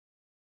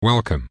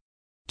Welcome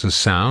to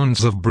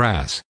Sounds of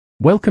Brass.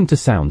 Welcome to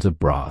Sounds of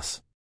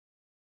Brass.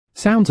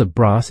 Sounds of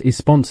Brass is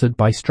sponsored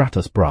by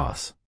Stratos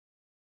Brass.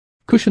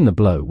 Cushion the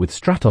blow with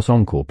Stratos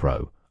Encore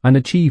Pro and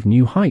achieve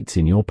new heights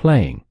in your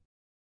playing.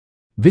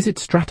 Visit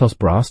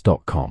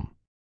stratosbrass.com.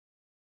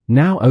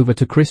 Now over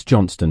to Chris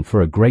Johnston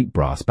for a great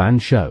brass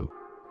band show.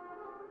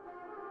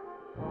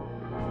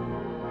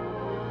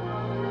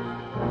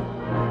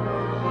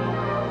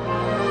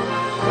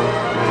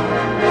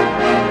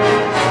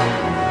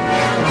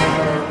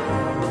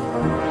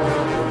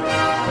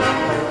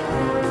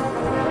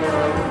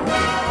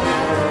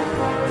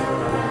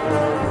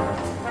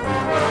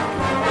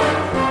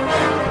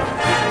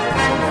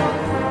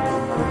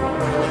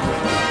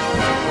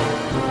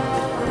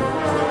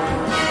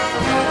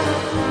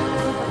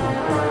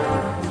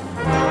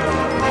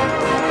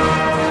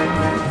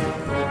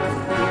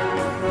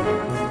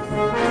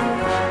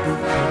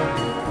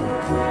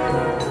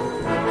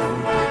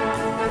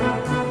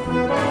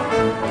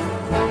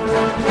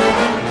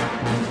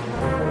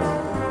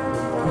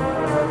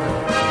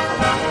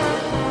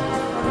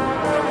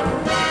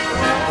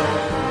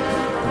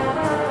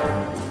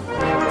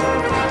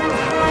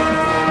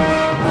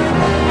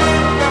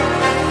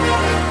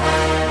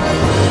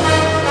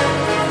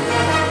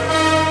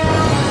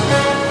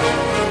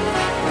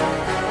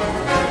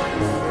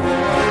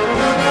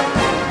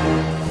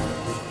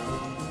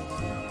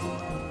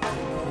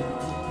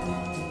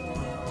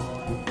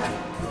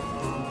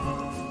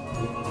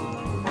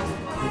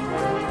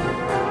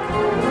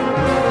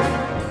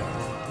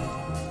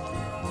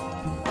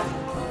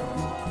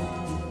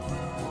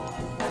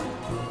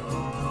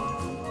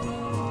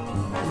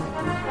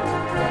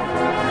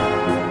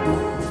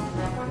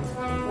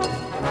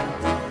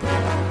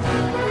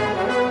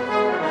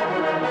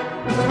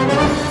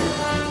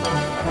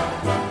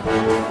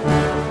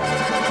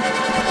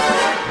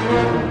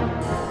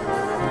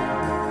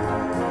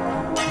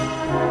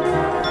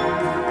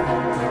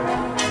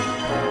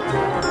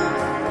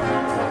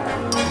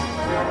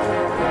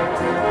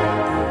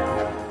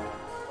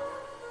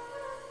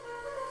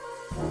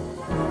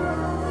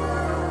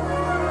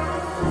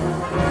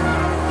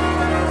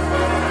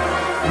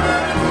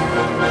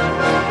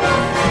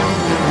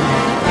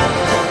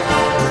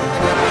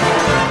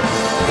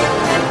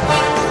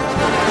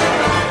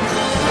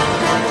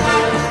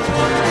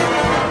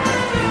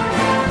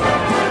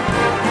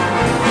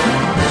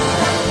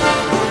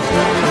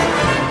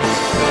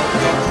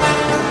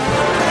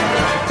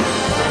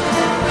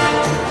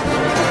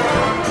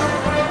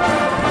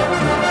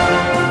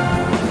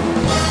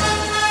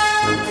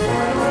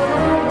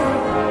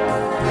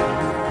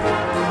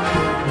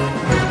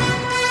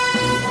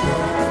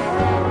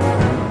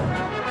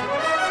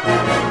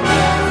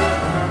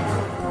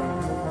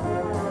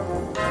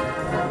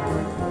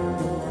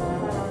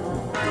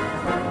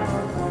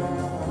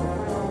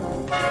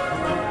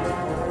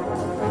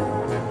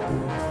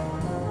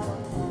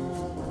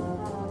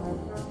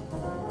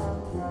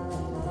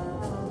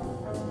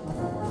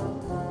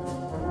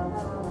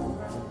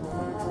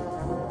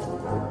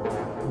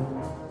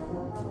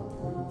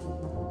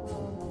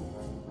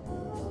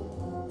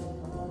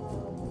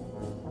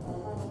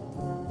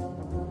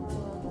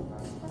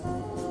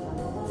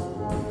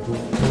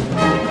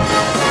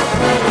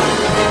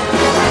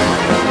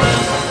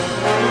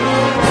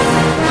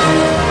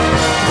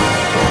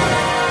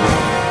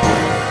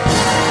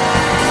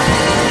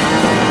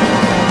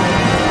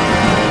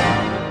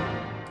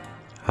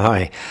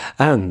 Hi,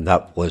 and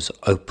that was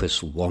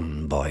Opus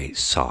 1 by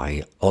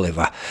Cy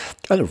Oliver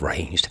and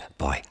arranged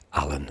by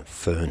Alan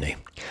Fernie.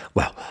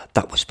 Well,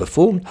 that was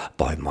performed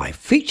by my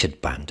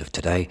featured band of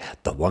today,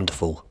 the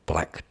wonderful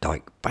Black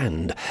Dyke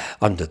Band,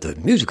 under the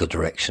musical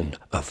direction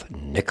of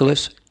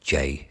Nicholas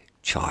J.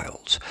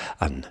 Childs.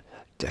 And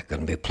they're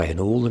going to be playing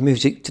all the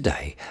music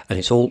today, and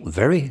it's all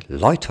very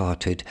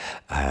light-hearted,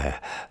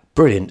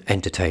 brilliant,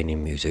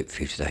 entertaining music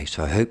for you today.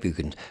 So I hope you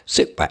can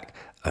sit back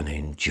and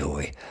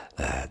enjoy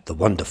the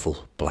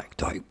wonderful Black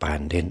Dyke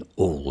Band in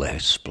all their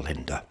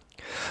splendour.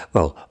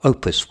 Well,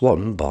 Opus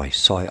 1 by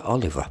Cy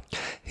Oliver.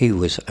 He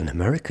was an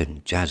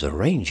American jazz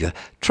arranger,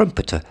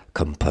 trumpeter,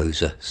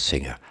 composer,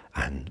 singer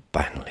and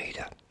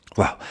bandleader.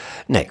 Well,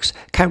 next,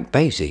 Count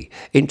Basie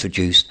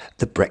introduced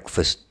the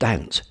breakfast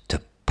dance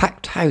to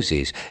packed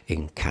houses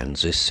in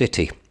Kansas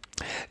City.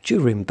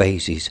 During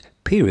Basie's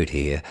period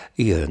here,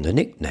 he earned the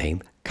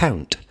nickname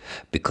Count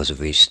because of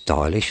his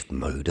stylish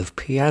mode of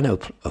playing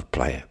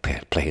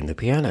the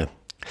piano.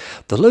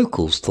 The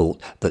locals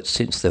thought that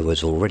since there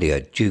was already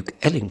a Duke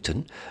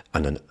Ellington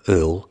and an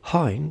Earl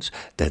Hines,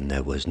 then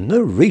there was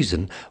no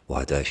reason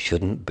why there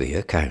shouldn't be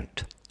a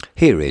Count.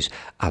 Here is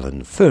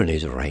Alan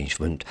Fernie's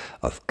arrangement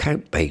of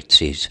Count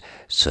Basie's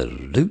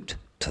Salute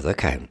to the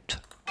Count.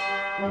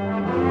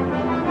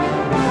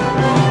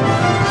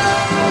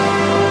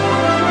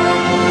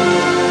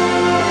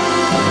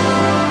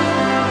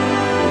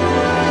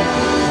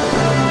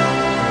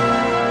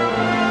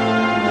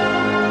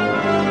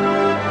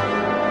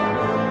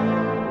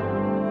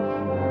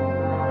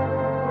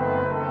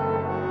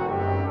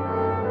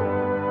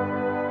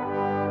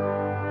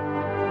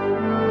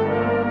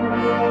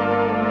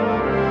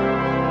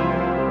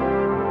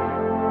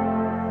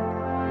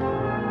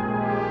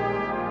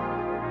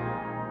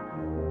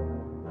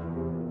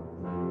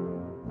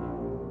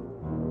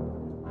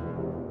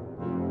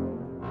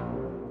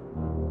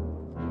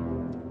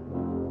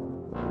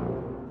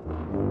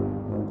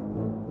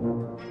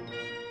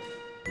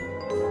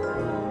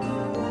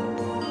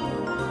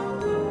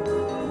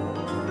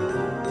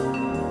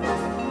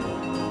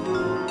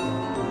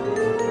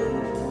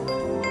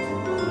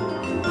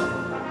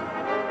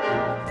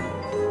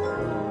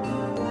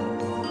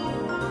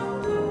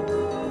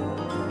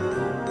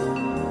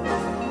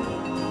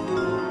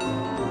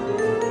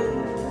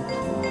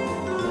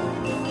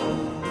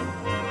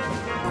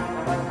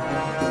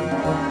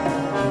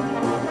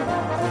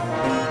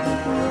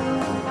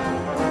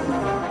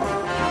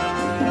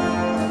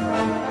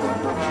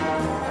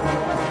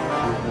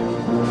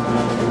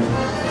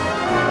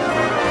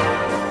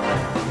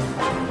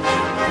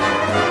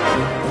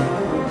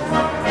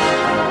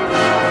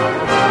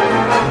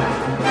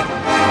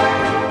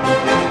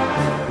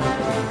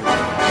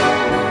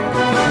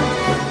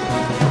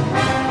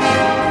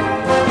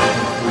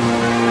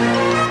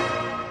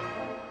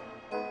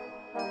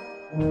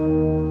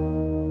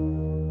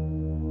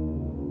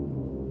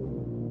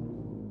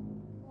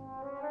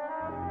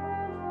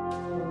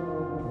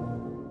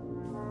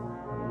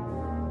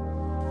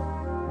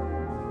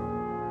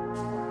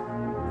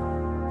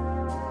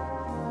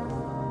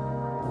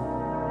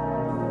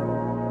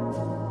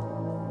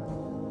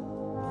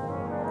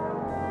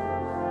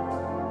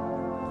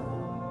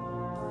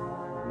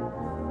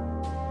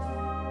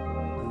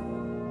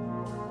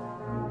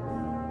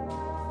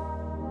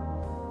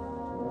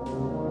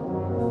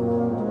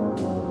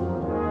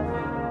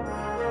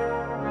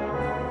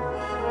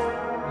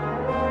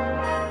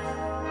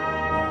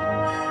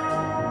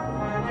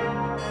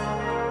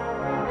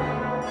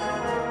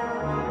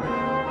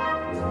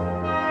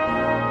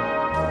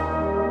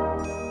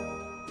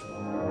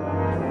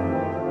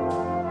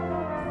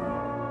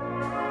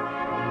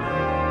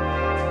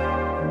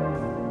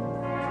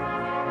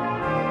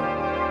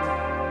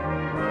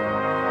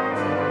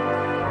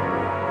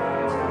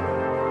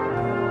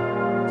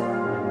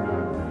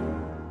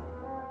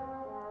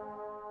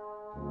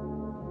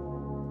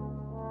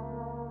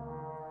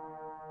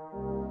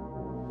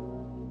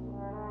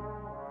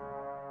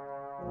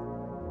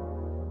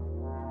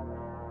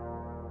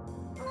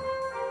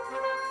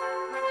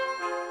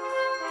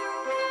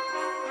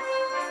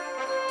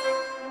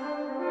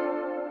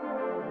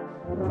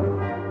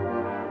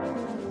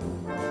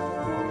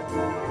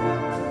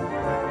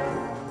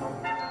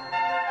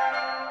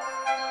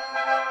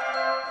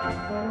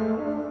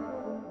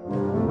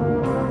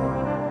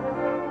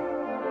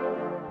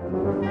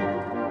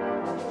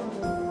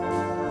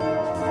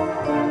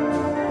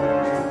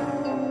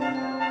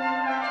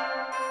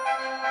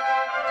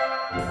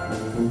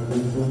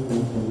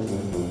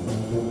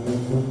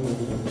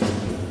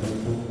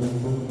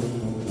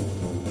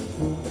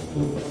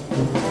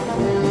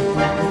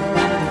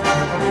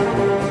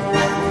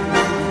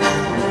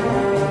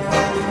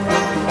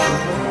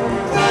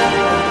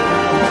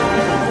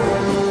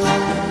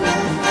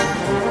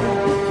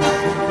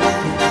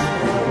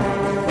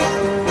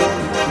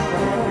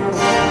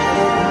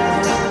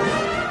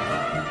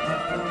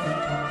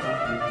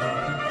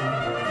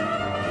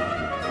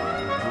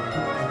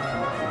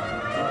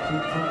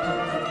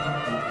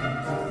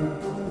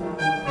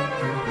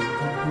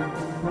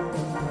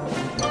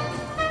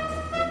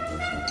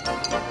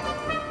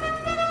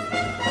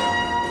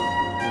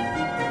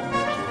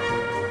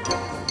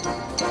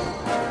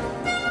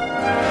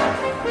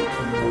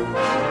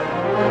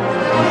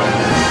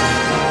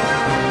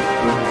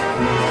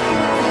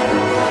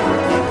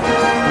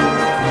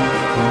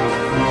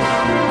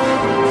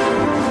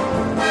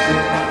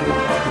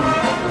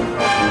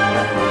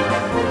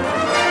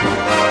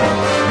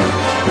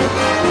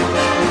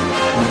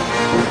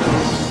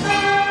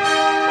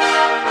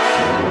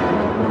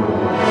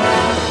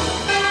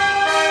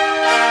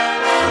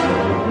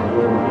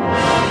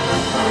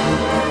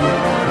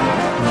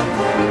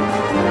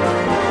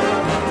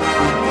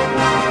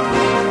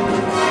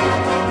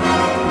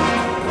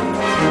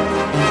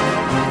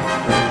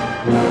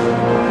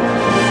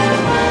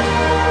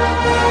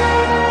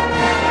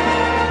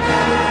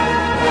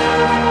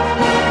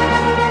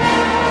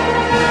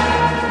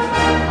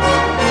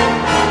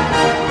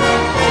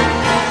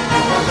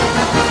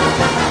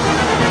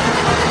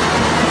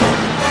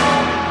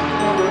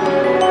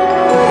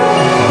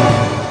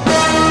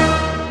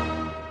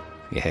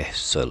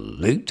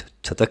 Salute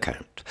to the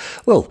Count.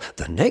 Well,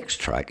 the next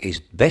track is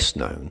best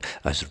known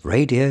as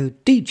radio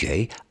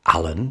DJ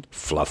Alan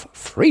Fluff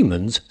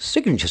Freeman's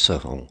signature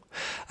song,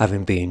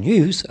 having been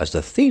used as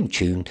the theme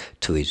tune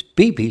to his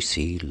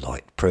BBC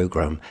Light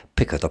programme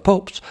Pick of the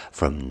Pops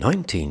from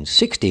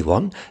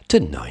 1961 to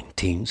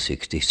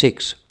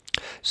 1966.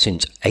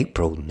 Since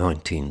April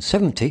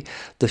 1970,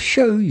 the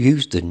show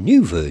used the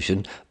new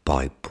version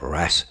by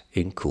Brass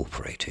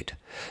Incorporated.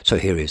 So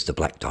here is the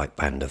Black Dyke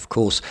Band, of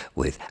course,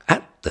 with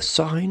At the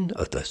Sign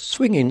of the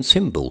Swinging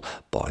Cymbal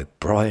by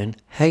Brian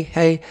Hay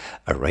Hay,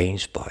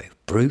 arranged by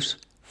Bruce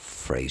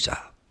Fraser.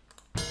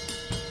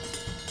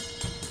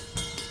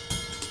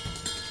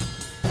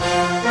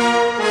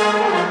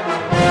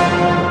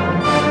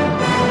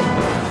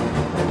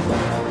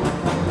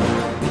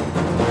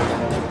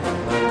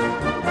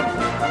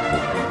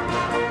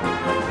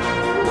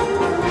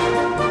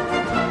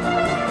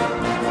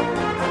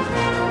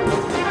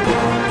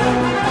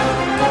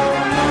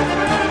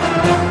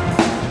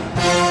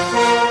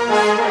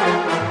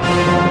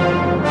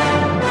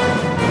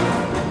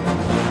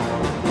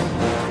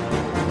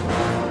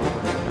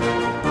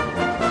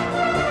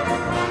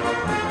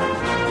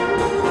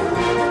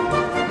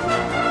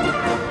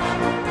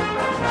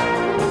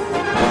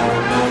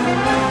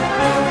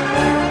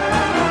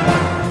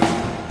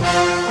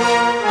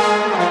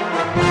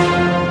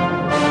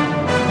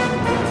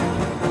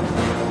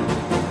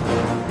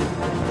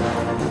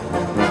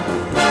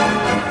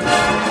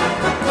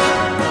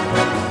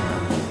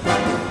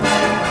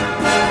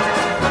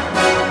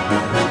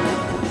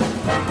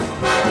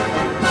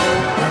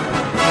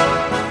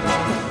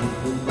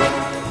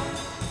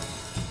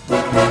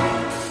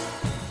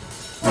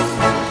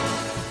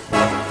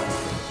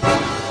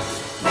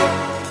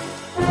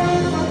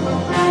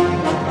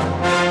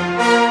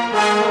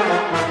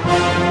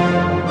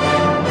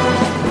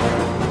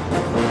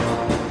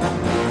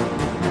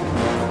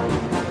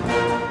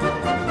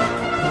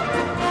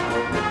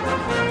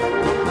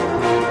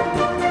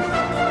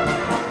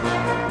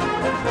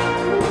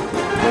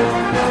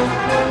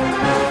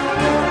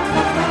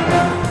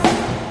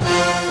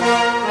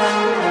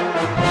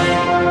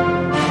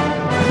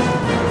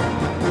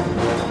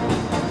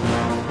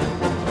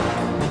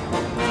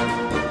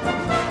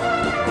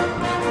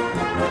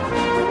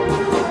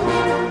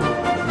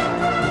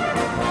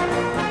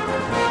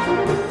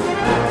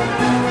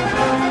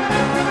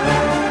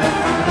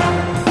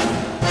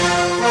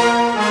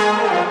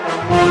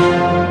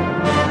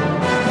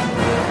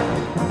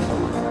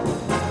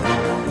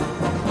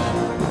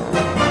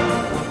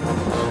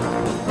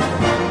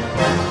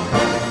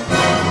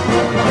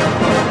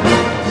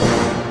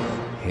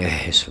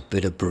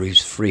 Bit of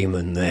Bruce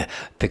Freeman there,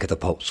 Pick of the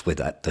Pops with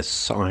At the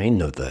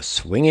Sign of the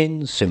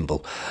Swinging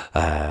Cymbal.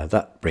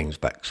 That brings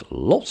back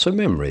lots of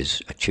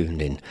memories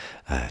tuned in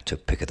to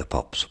Pick of the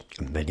Pops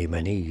many,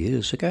 many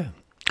years ago.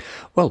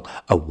 Well,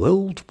 a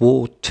World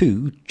War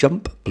II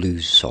jump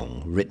blues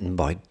song written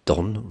by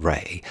Don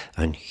Ray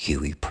and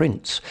Huey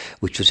Prince,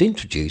 which was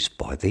introduced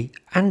by the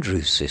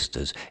Andrews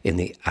Sisters in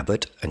the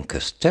Abbott and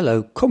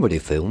Costello comedy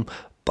film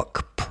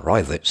Buck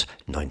Privates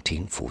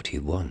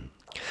 1941.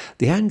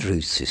 The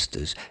Andrews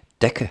Sisters'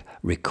 Decca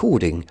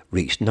recording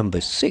reached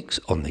number 6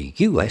 on the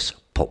US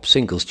pop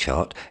singles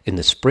chart in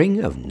the spring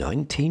of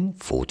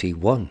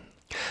 1941.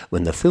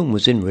 When the film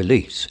was in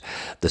release,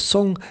 the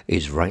song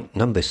is ranked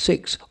number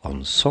 6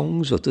 on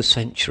Songs of the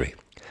Century.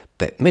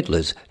 Bette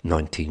Midler's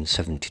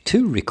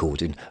 1972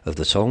 recording of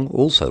the song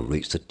also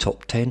reached the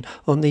top 10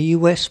 on the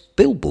US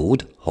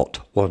Billboard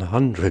Hot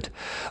 100.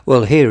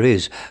 Well, here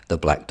is the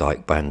Black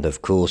Dyke Band,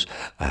 of course,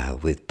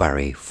 with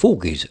Barry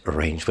Forgey's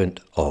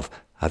arrangement of,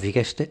 have you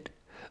guessed it?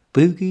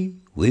 Boogie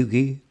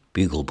Woogie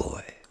Bugle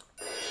Boy.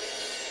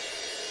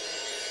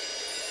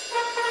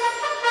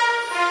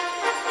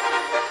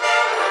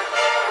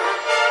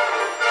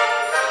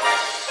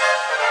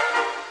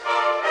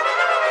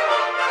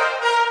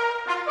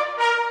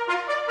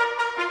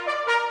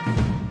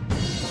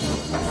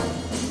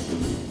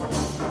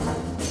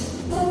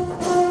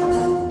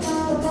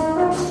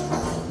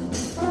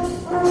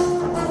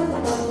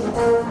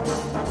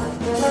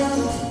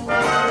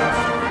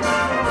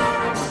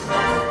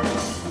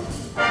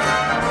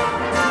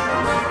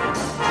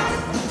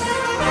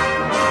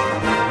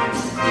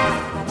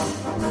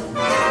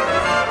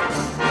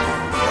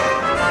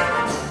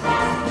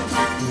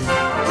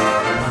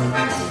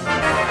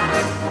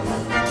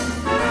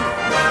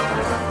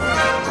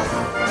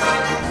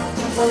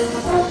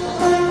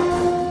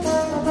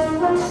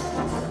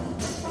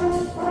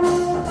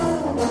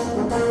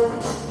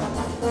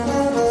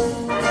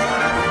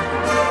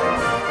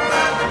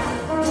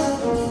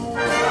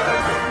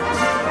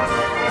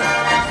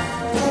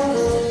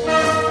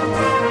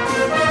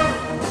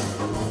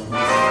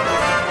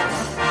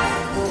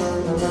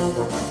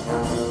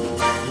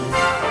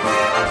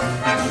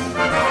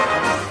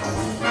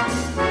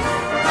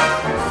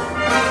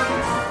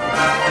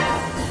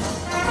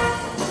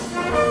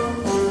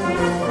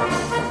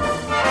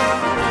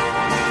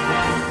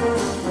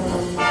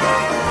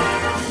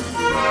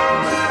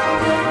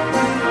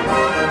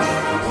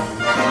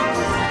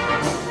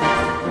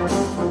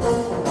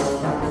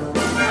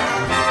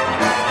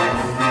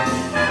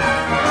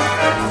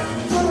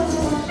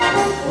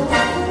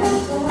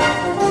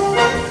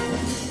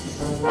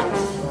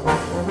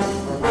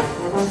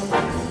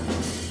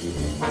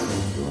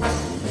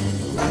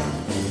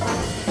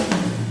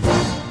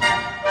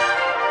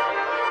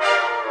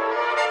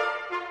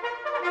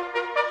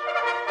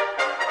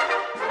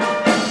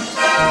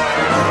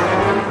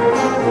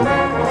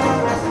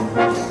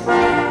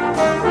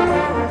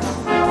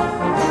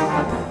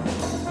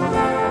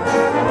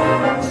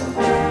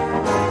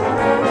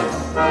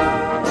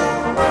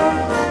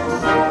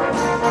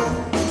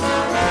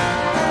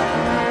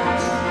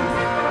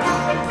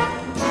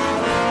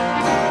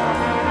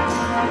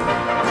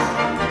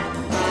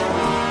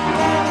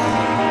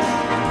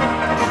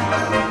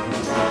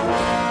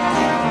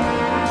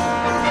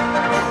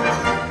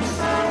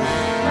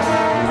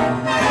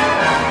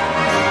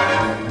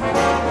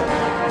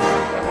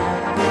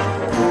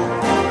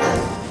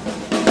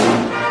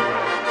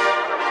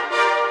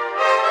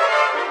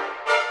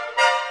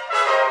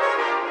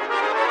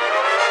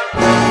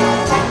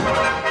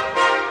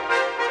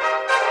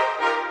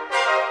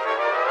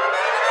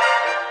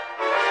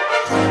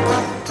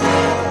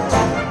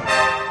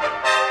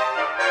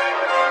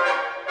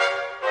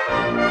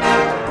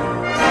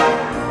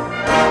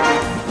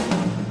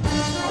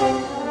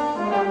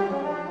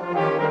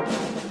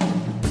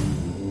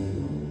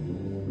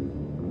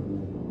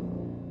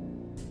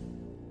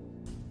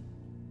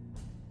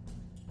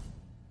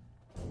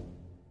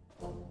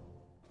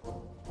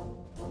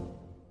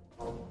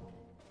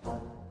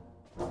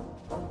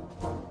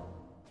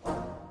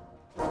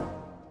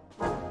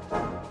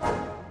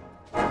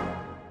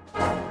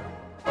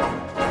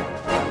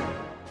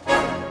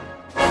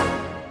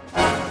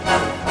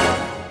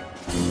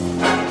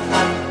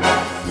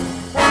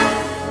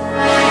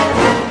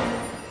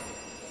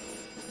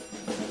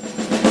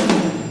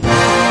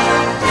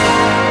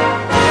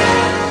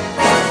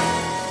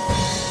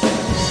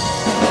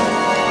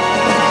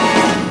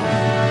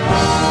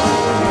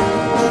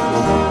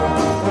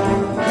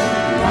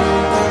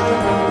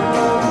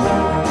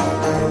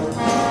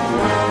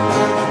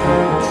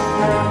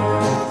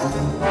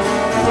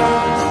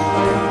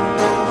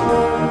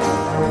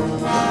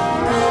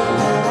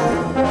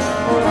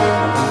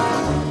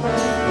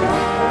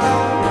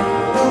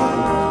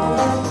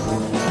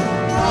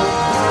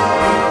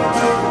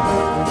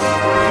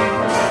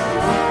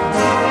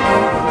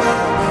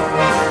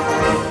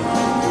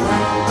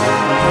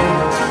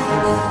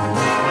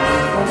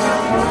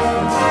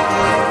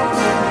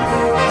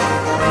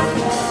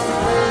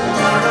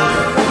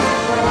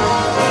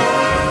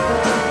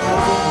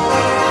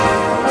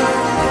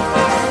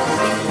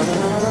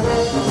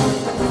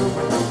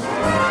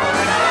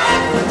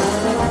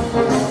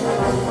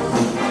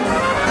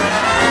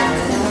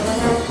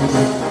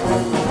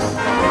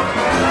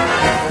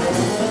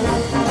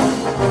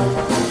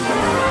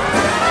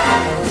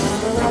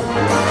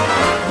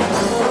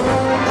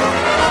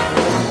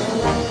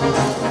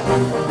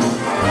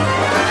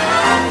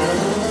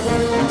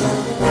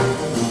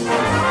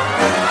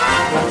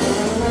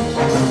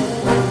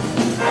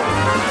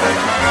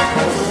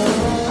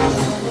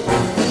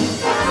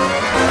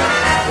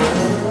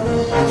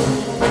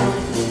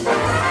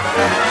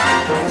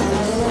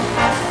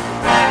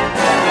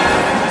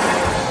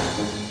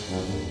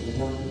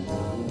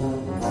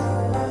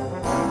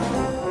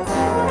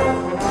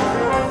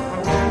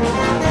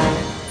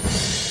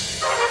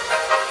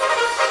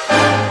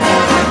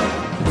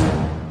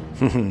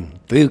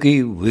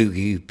 Boogie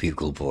Woogie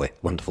Bugle Boy.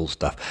 Wonderful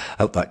stuff.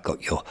 Hope that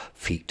got your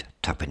feet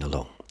tapping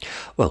along.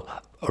 Well,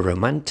 a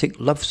romantic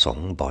love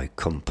song by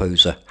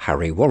composer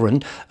Harry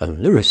Warren and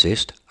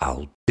lyricist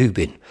Al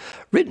Dubin,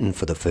 written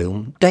for the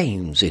film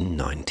Dames in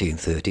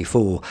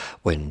 1934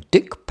 when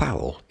Dick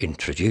Powell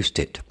introduced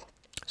it.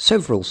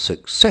 Several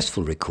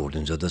successful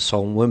recordings of the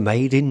song were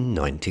made in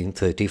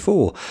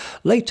 1934.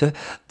 Later,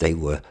 they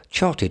were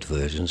charted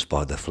versions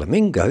by the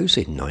Flamingos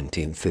in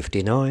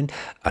 1959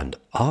 and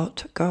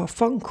Art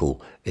Garfunkel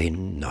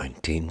in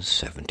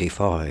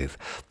 1975.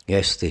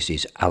 Yes, this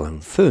is Alan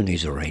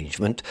Fernie's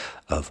arrangement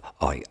of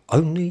I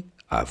Only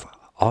Have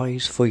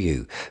Eyes for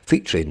You,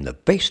 featuring the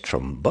bass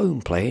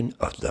trombone playing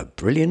of the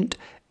brilliant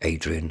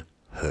Adrian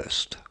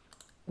Hurst.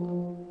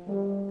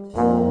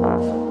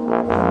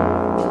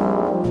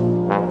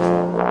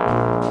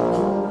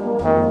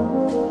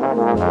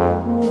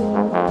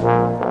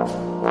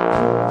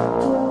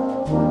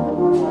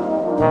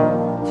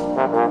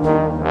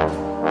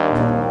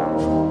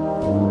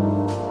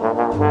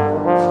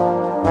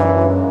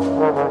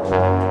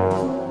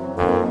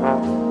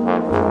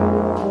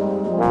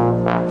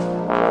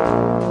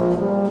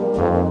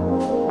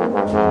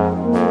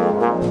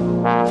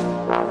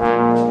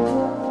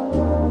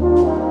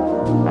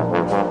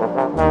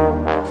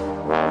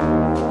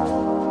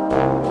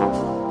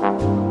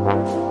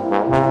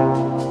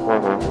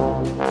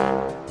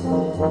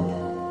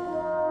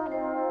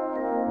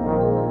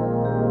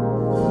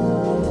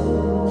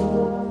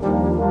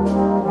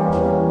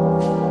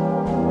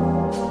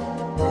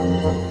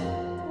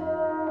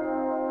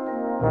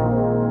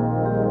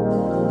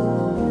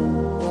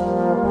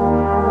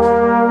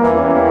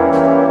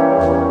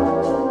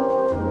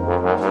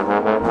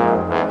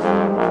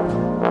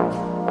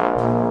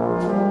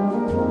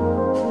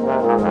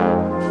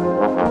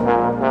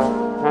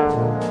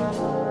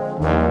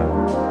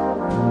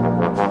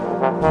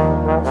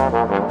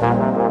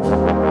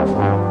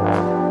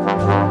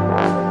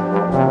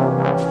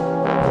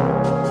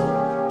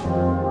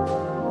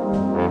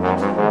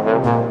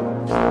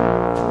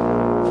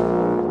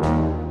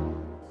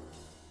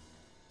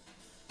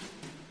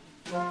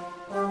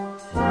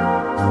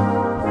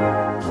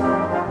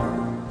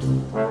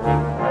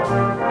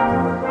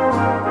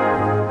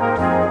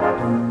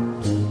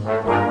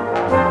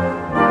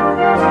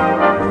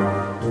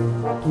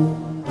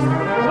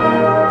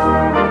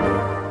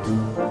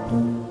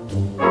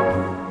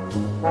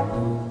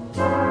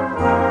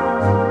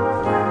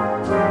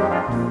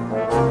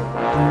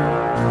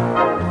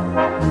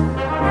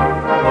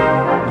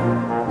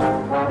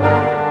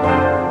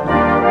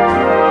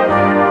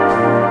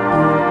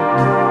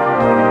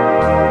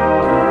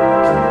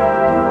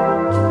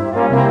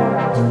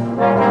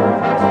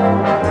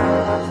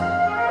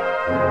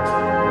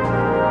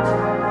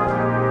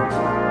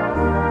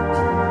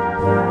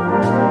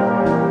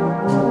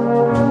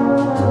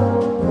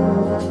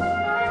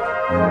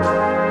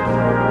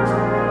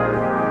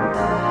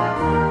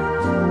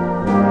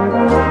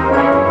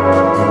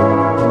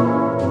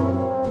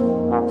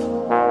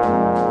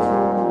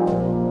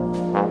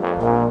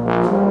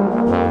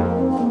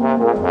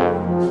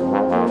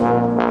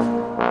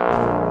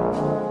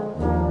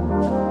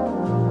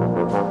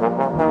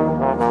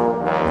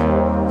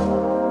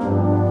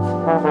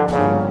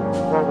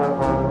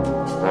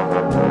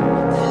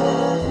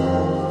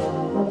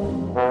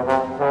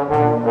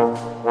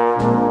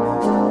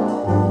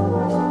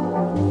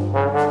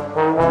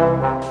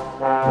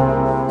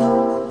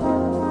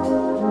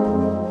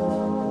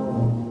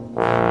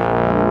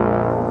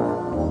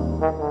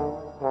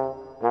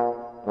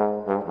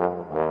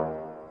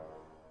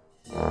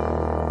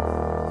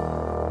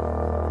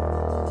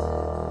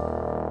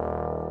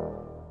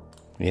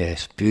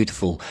 Yes,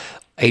 beautiful.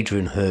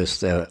 Adrian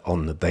Hurst there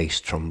on the bass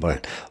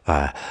trombone.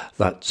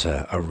 That's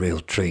a real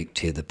treat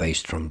to hear the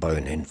bass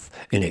trombone in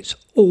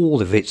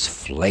all of its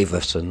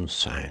flavoursome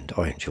sound.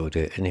 I enjoyed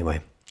it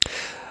anyway.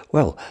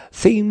 Well,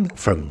 theme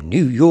from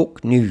New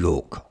York, New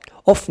York,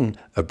 often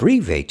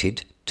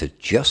abbreviated to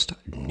just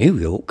New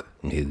York,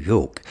 New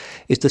York,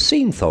 is the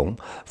theme song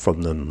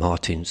from the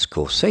Martin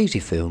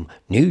Scorsese film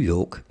New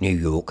York, New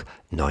York,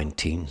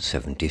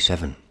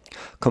 1977.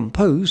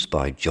 Composed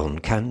by John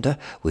Kander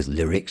with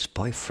lyrics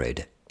by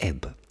Fred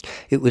Ebb.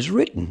 It was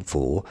written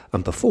for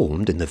and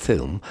performed in the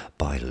film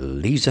by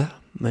Liza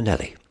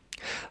Minnelli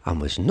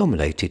and was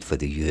nominated for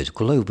the year's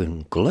Globe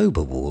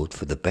Award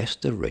for the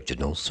Best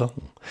Original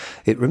Song.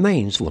 It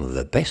remains one of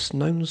the best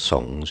known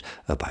songs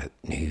about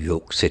New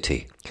York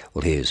City.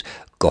 Well, here's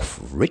Goff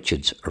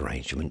Richards'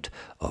 arrangement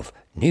of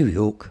New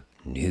York,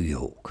 New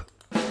York.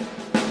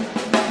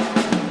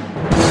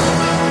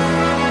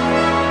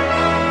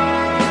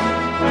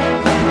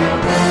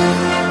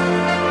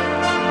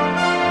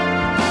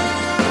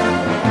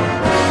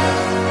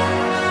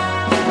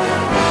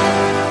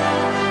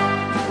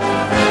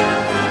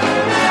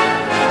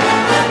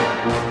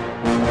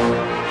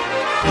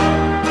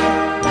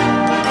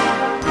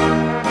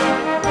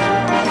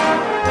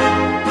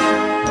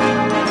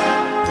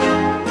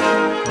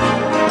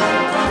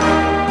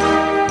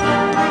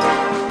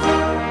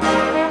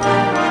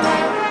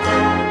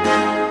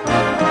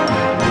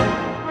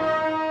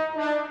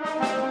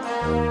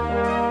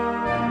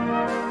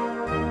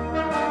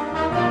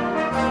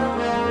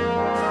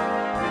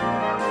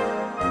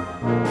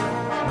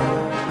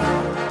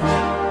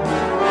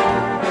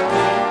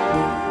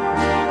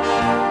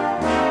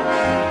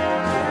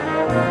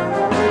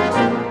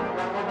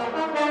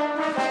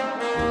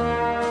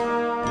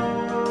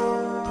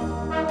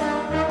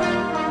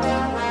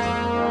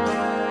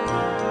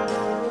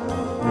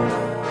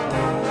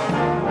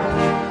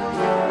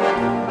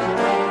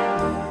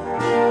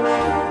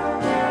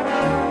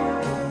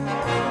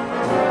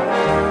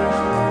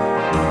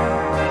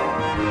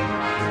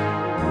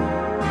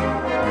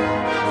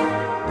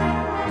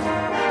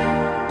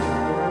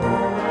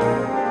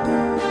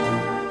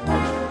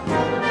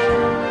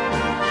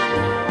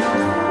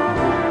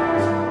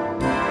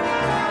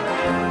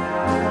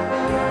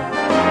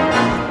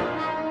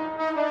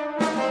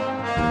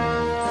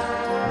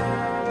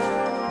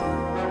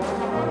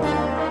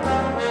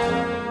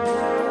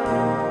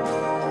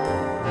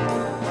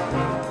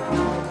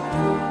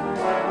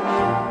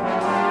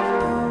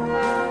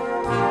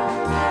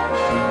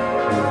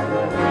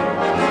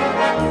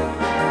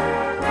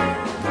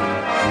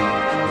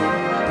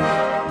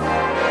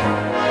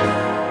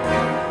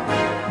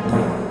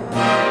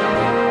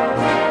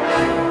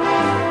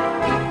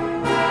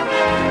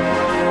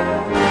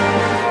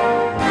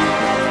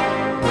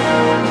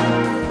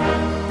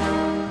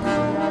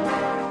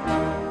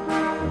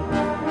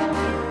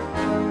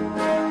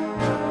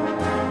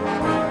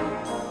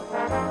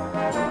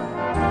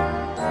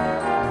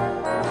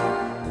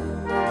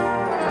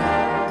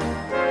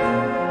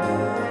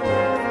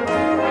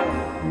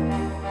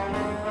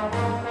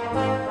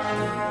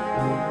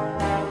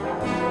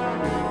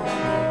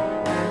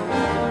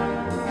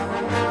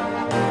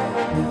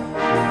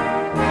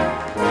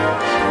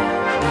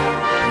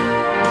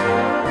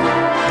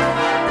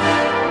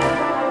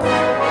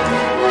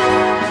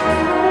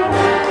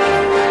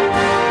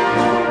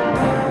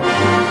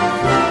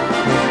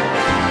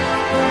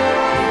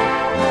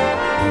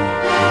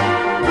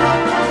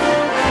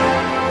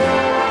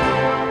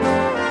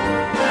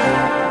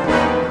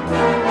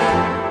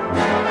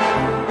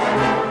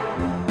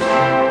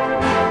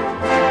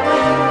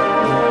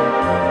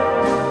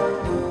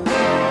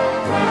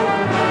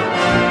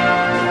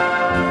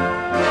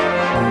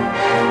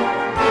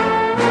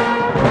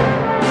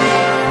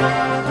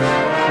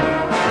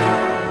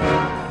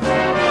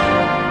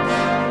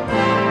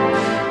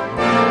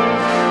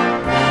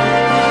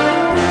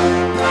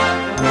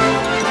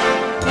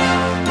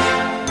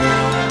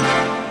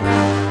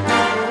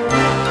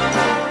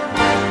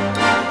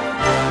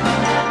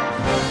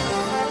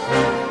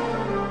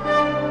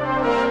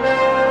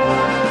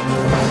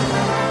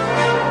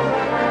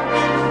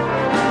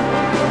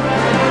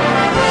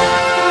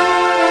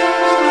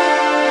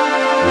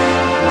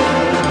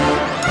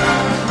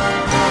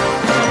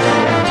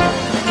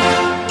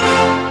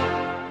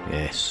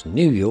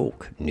 New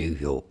York, New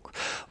York.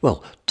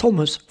 Well,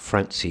 Thomas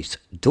Francis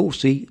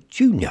Dorsey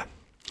Jr.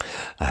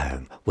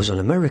 Was an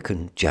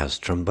American jazz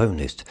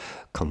trombonist,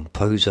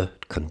 composer,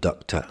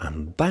 conductor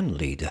and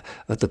bandleader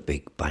of the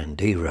big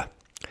band era.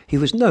 He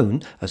was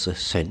known as a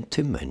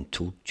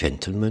sentimental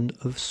gentleman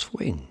of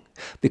swing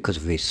because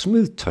of his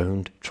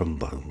smooth-toned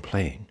trombone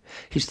playing.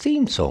 His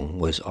theme song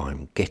was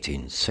I'm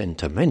Getting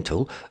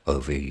Sentimental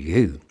Over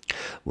You.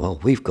 Well,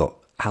 we've got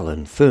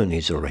Alan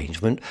Fernie's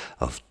arrangement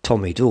of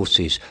Tommy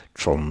Dorsey's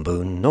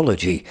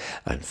Trombonology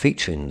and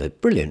featuring the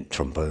brilliant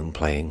trombone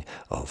playing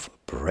of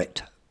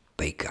Brett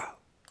Baker.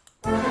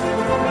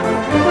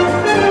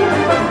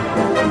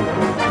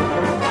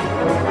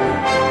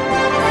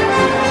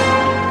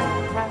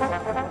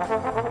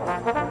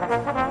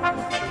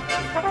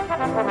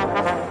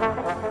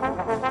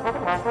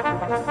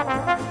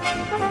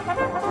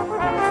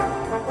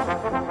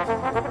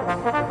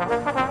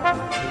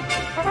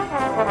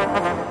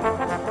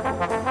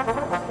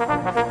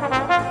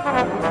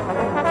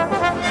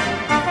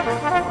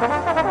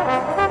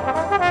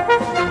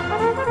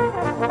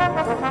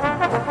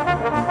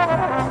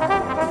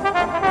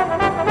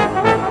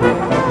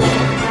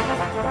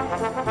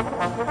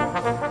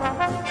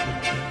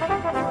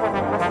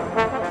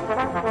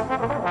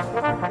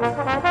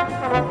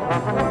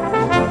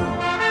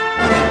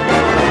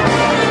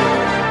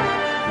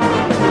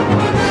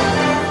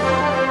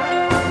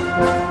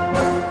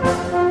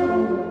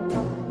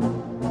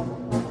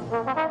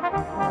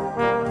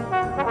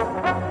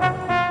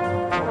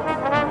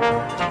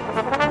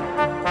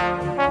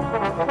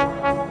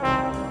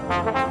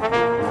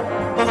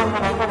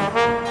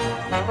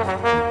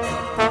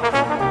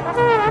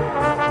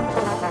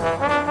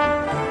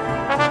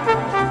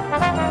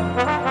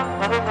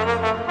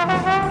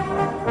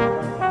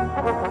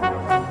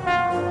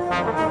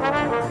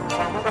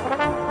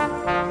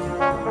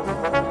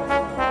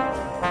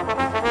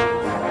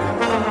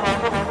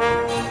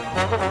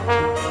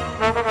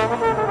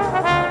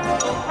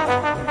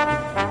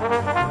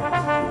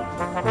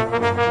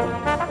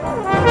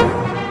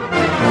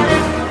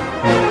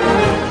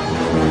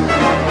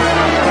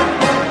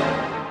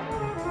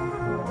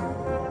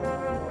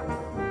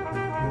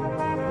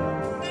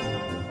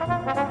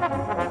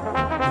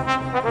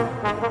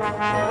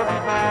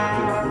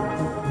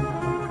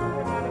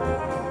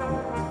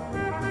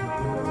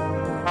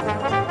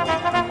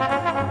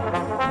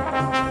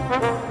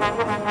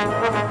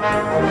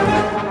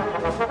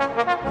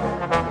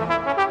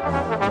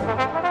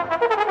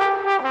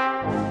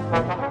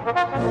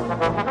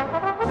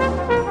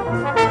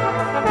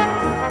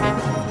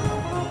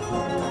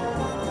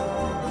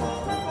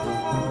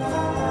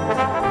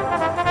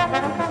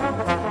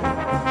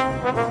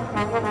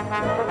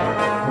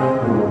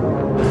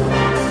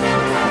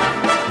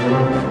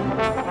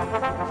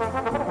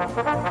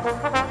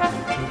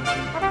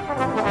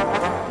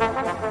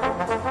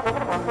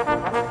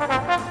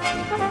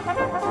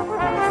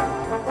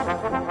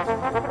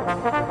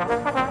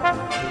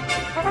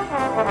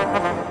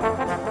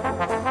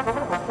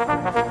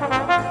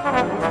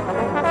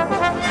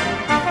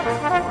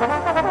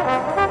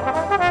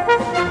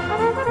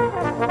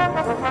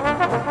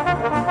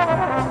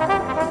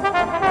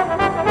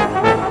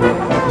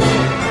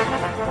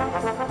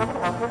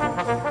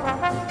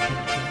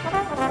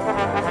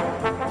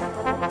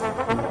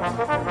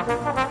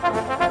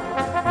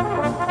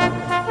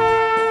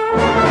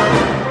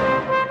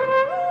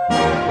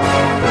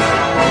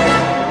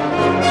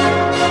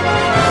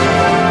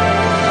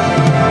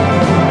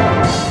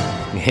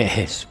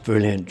 Yes,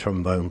 brilliant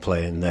trombone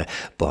playing there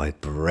by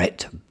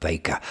Brett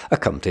Baker,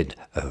 accompanied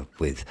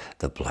with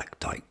the Black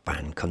Dyke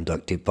Band,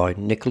 conducted by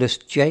Nicholas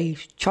J.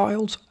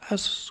 Childs,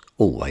 as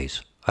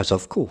always, as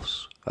of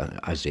course,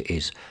 as it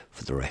is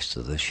for the rest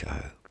of the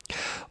show.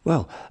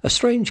 Well, a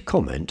strange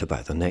comment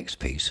about the next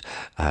piece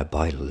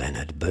by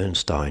Leonard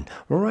Bernstein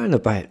around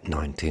about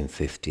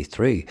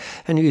 1953,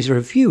 and he was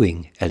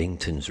reviewing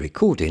Ellington's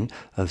recording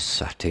of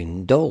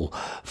Satin Doll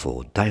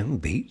for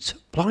Downbeat's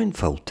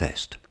blindfold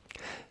test.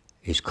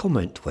 His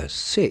comment was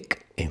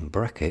sick, in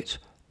brackets,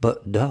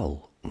 but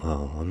dull.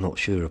 Well, I'm not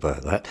sure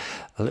about that.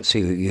 Let's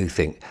see what you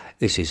think.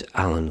 This is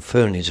Alan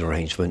Fernie's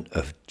arrangement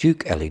of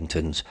Duke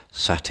Ellington's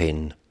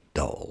Satin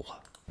Doll.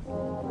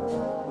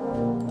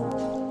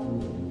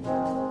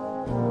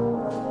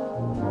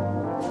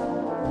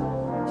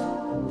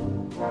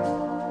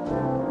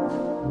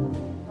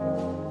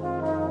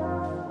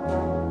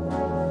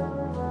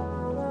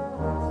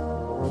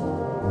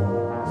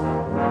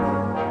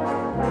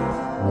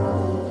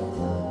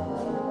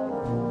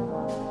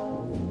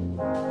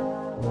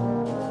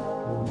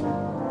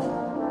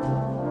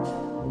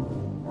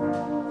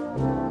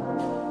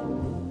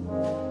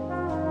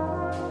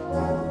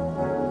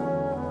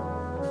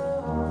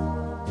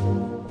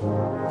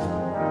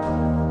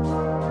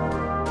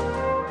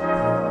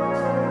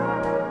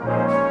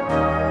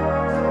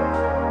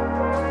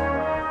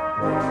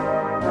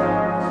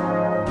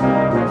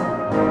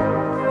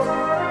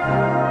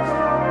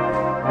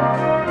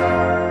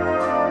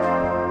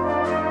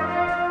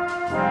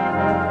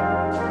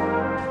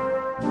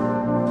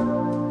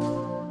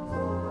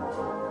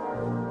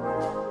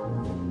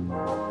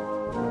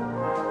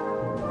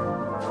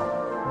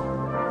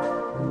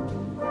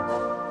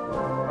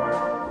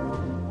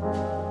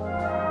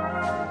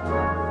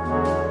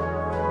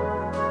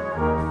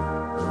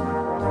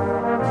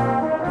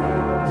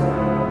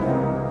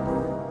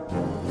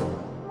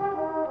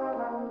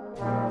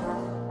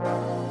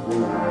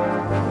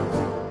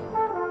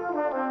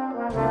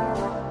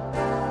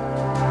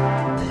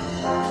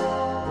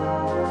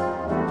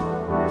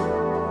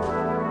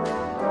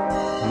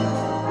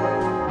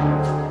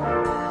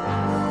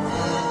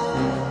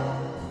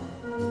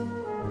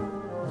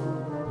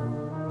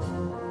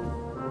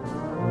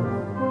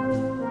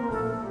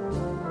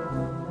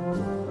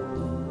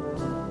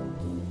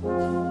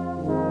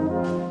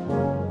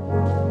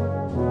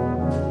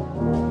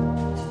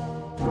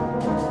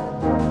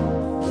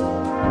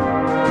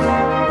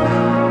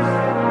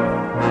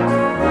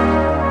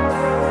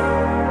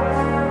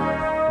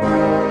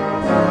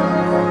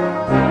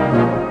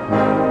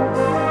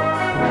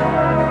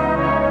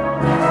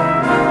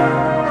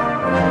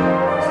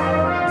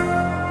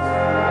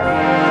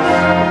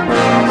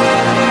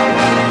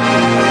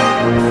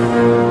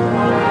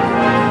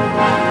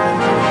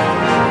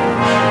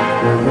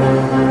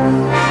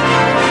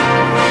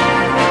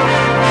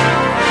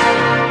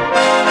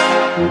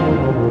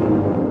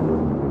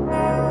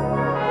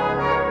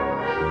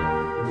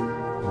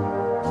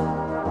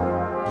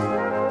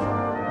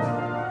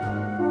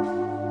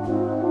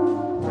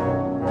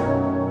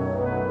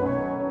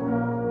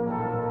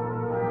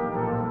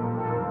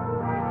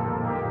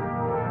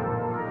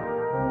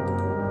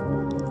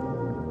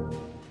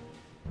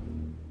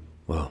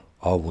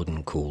 I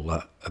wouldn't call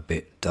that a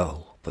bit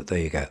dull, but there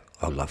you go.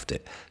 I loved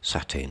it.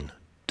 Satin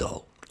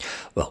Doll.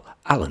 Well,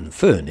 Alan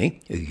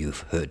Fernie, who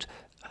you've heard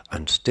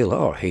and still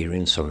are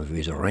hearing some of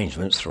his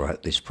arrangements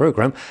throughout this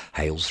programme,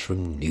 hails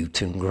from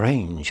Newton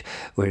Grange,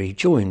 where he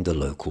joined the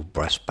local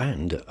brass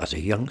band as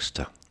a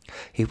youngster.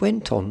 He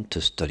went on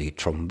to study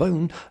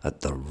trombone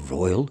at the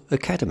Royal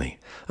Academy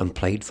and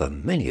played for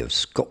many of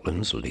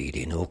Scotland's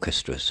leading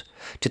orchestras.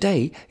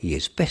 Today he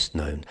is best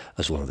known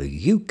as one of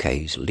the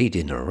UK's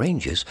leading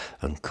arrangers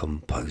and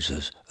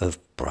composers of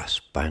brass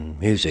band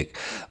music.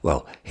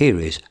 Well, here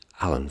is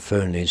Alan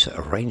Fernie's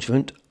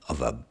arrangement of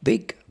A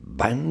Big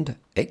Band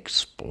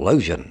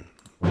Explosion.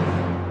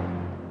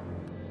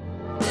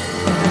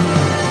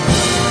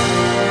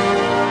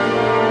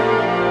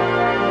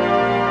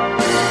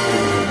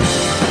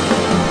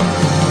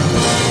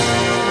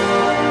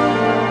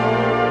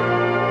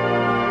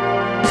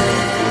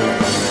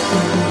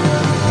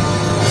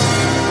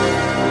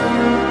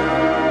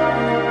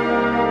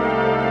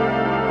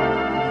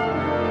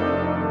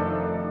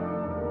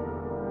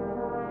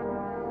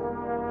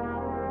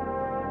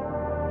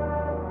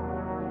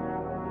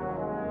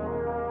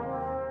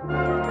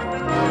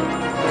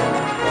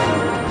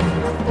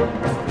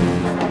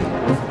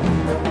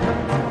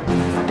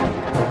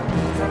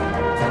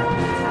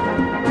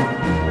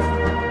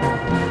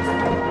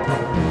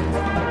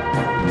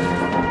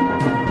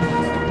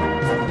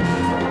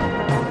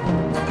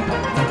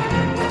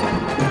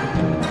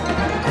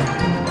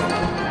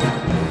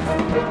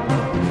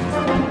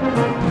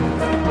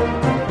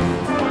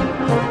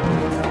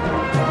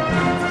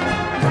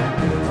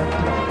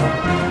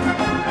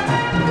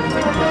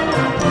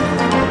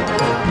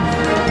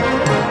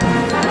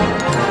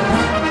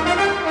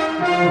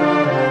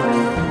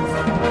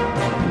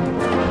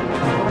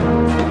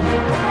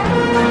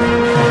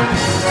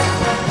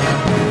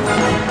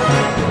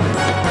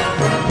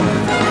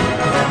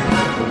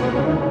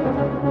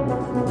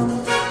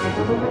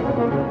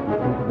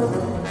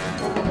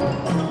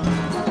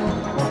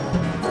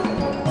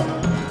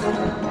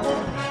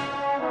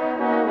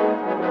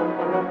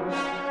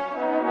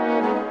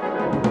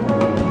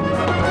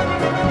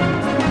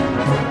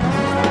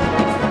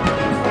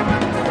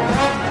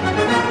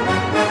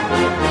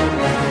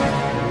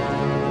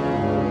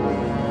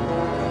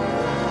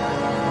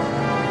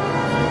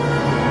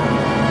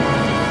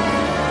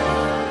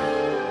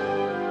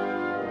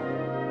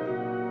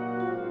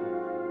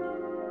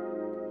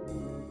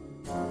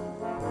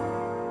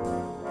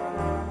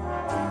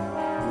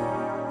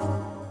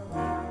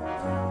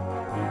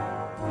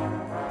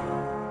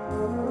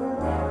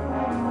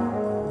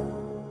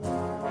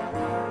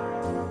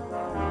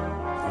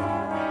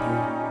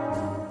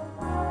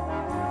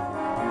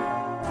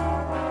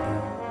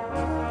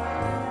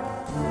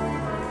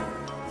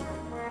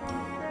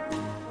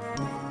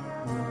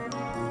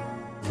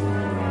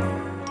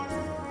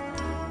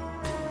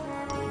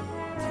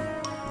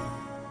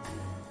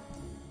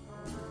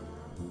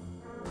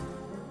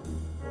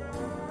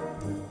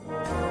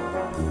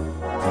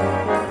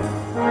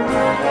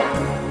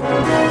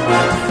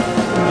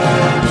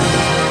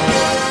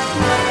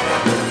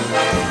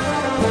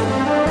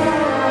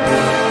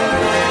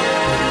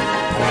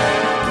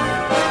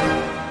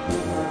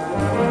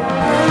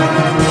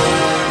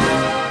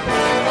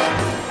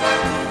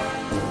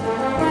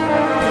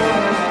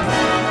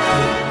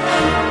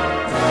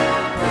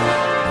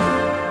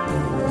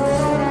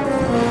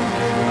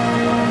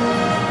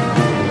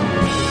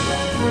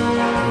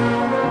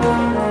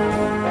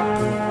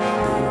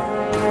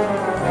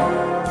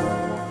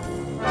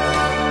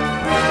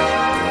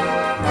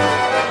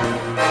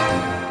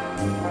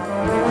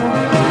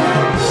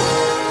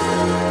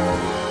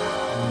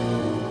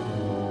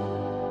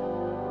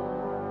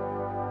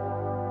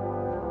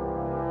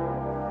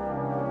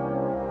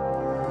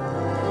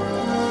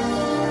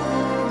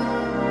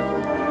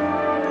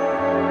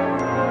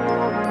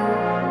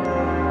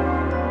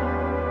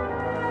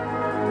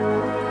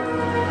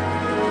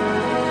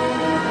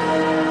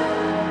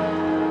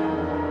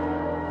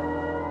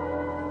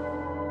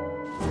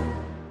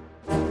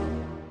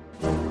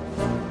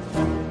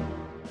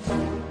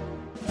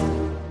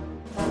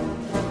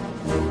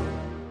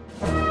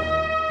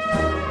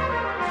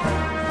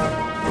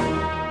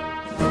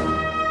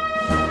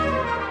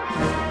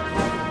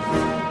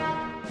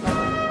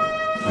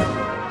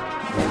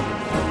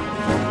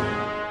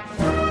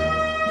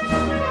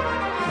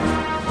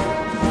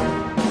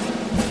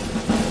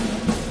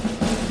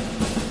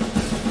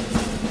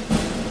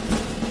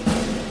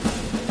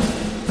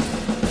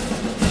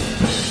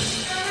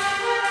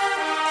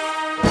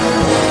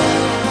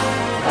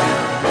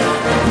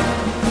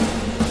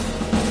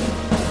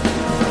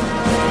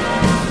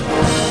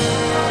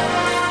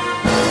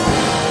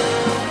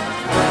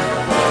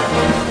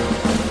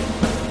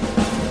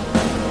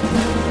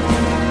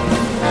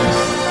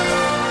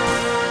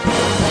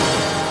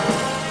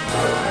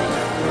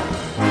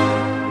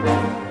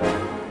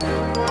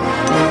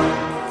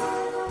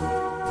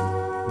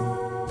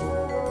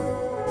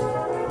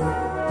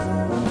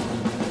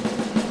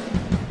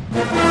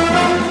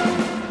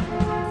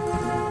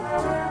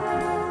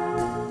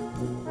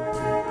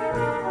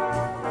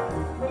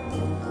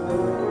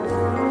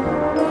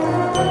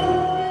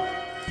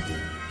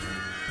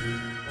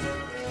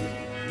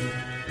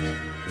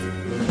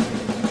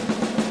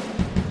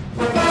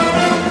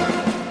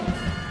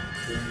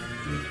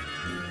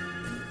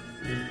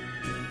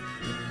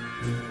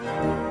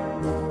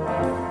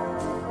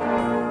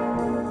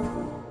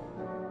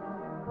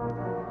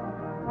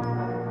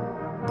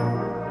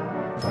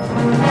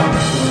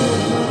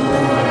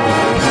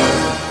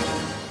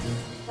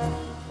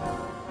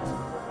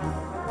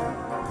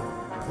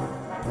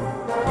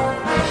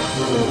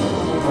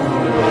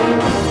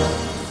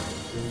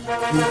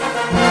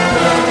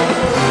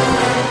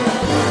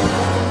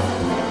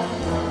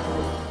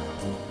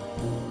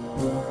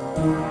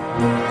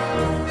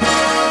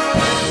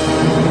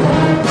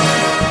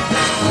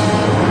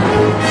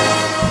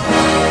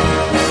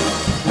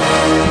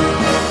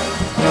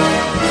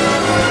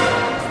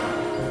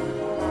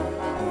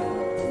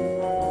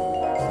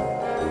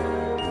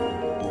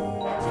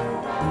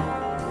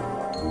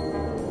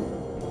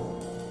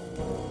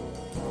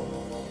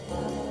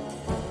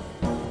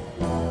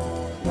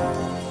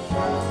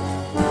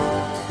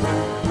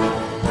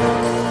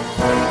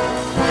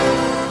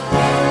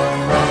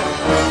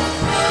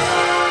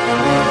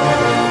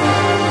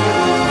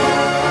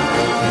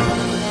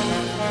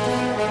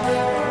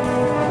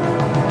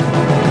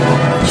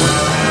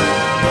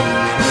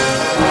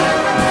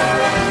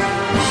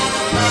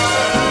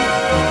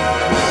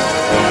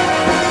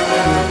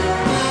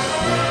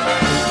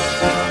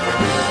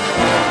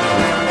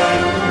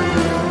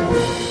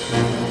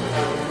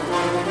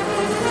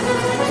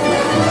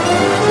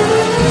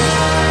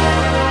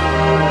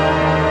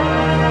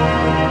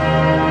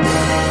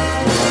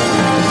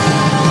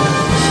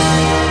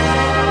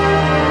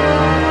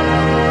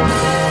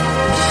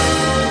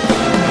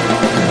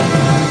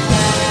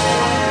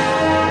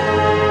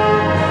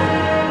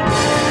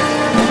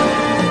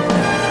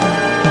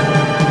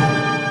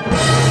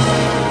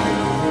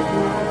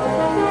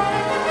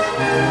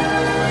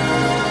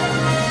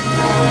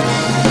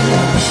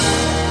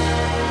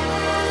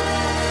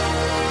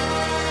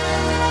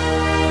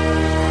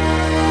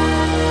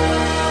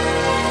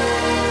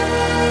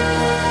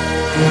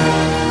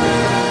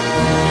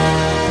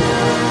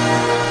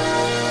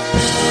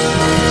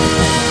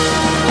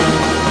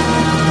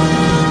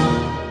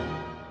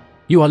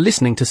 You are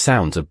listening to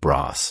Sounds of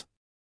Brass,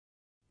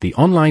 the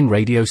online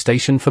radio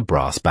station for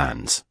brass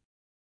bands.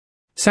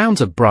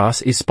 Sounds of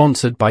Brass is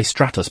sponsored by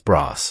Stratos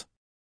Brass.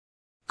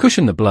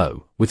 Cushion the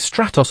blow with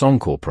Stratos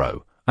Encore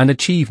Pro and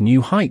achieve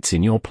new heights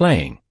in your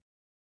playing.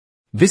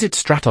 Visit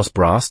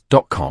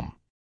stratosbrass.com.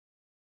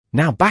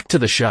 Now back to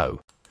the show.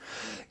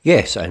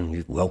 Yes,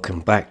 and welcome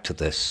back to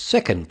the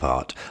second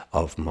part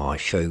of my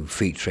show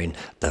featuring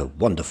the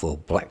wonderful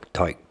Black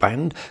Dyke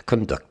Band,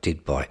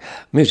 conducted by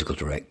musical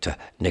director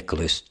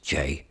Nicholas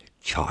J.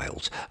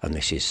 Childs. And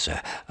this is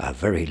a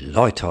very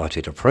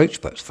light-hearted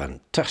approach, but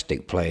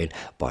fantastic playing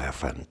by a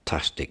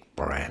fantastic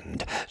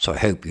band. So I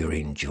hope you're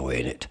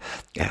enjoying it.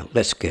 Now,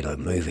 let's get a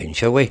moving,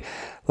 shall we?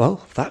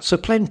 Well, That's a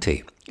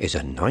Plenty is a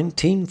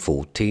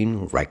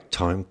 1914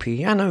 ragtime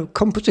piano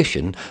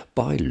composition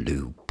by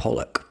Lou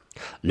Pollock.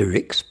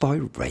 Lyrics by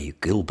Ray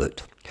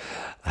Gilbert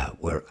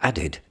were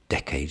added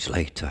decades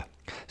later.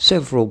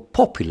 Several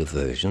popular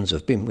versions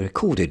have been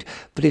recorded,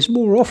 but is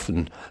more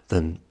often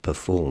than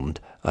performed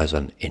as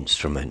an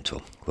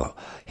instrumental. Well,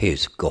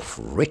 here's Gough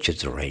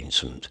Richards'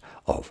 arrangement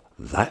of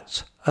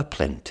That's a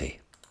Plenty.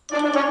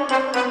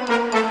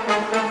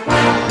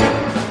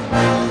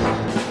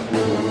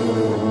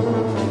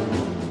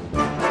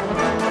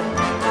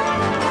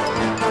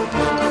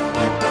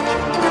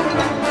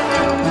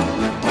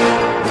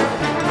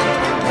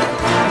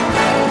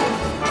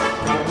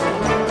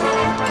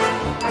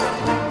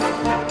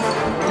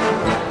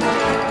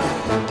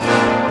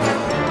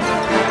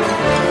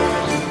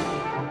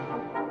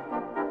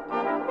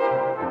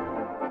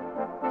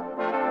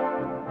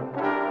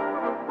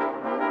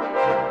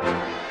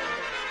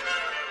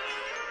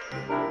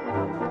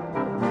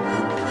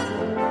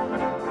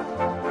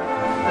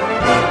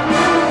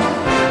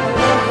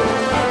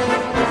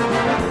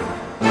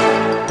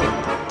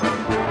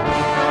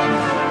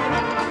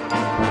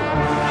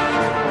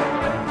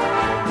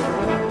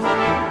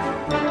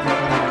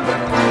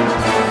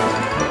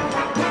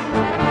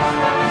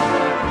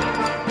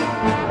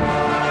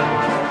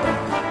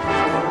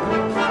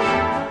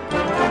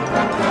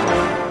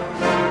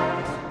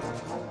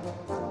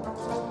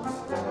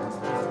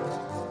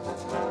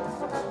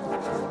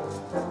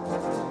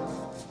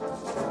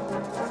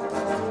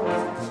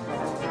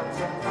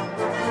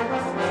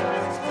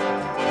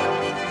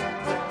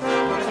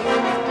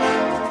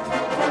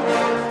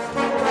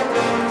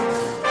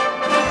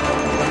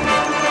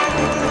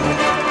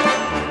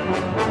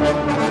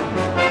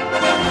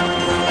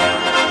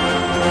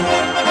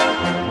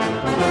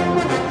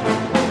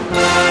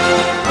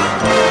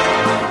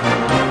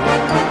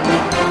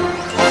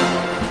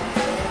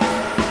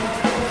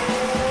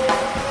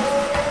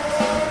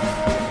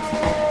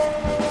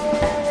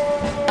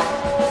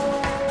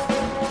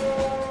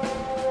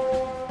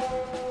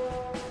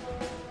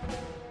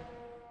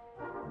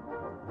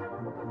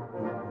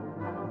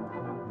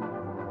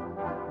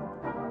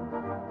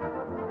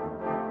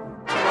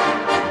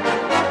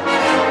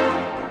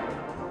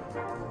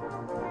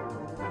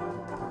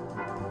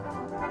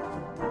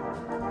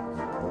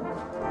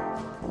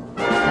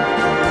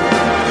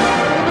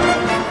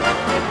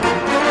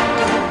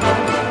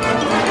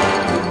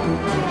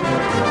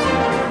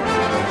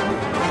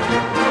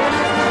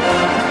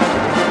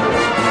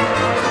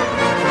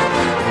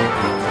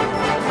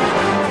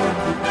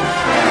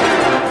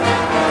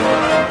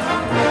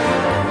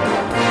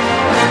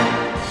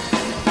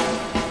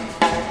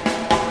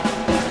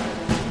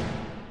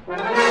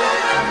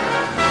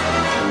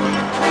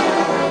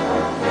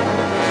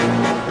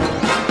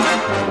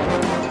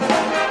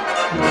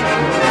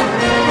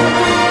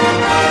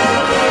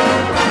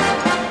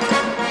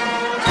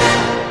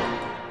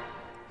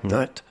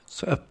 That's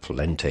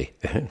plenty.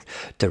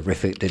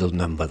 Terrific little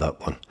number,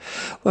 that one.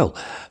 Well,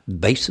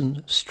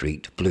 Basin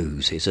Street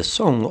Blues is a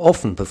song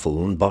often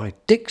performed by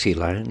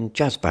Dixieland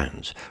jazz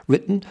bands,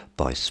 written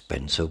by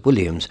Spencer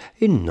Williams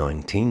in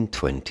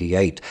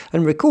 1928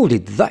 and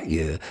recorded that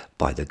year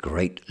by the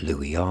great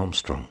Louis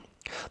Armstrong.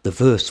 The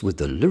verse with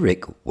the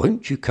lyric,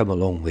 "Won't you come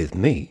along with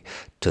me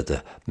to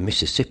the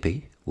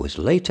Mississippi," was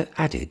later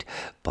added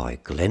by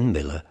Glenn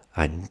Miller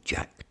and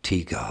Jack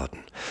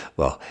Teagarden.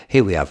 Well,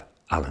 here we have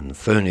Alan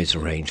Fernie's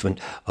arrangement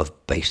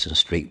of Basin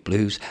Street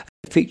Blues.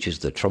 It features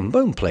the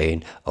trombone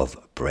playing of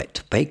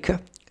Brett Baker,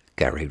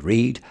 Gary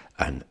Reed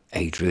and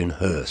Adrian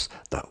Hurst,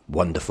 that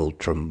wonderful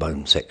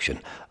trombone section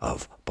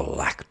of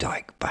Black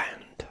Dyke Band.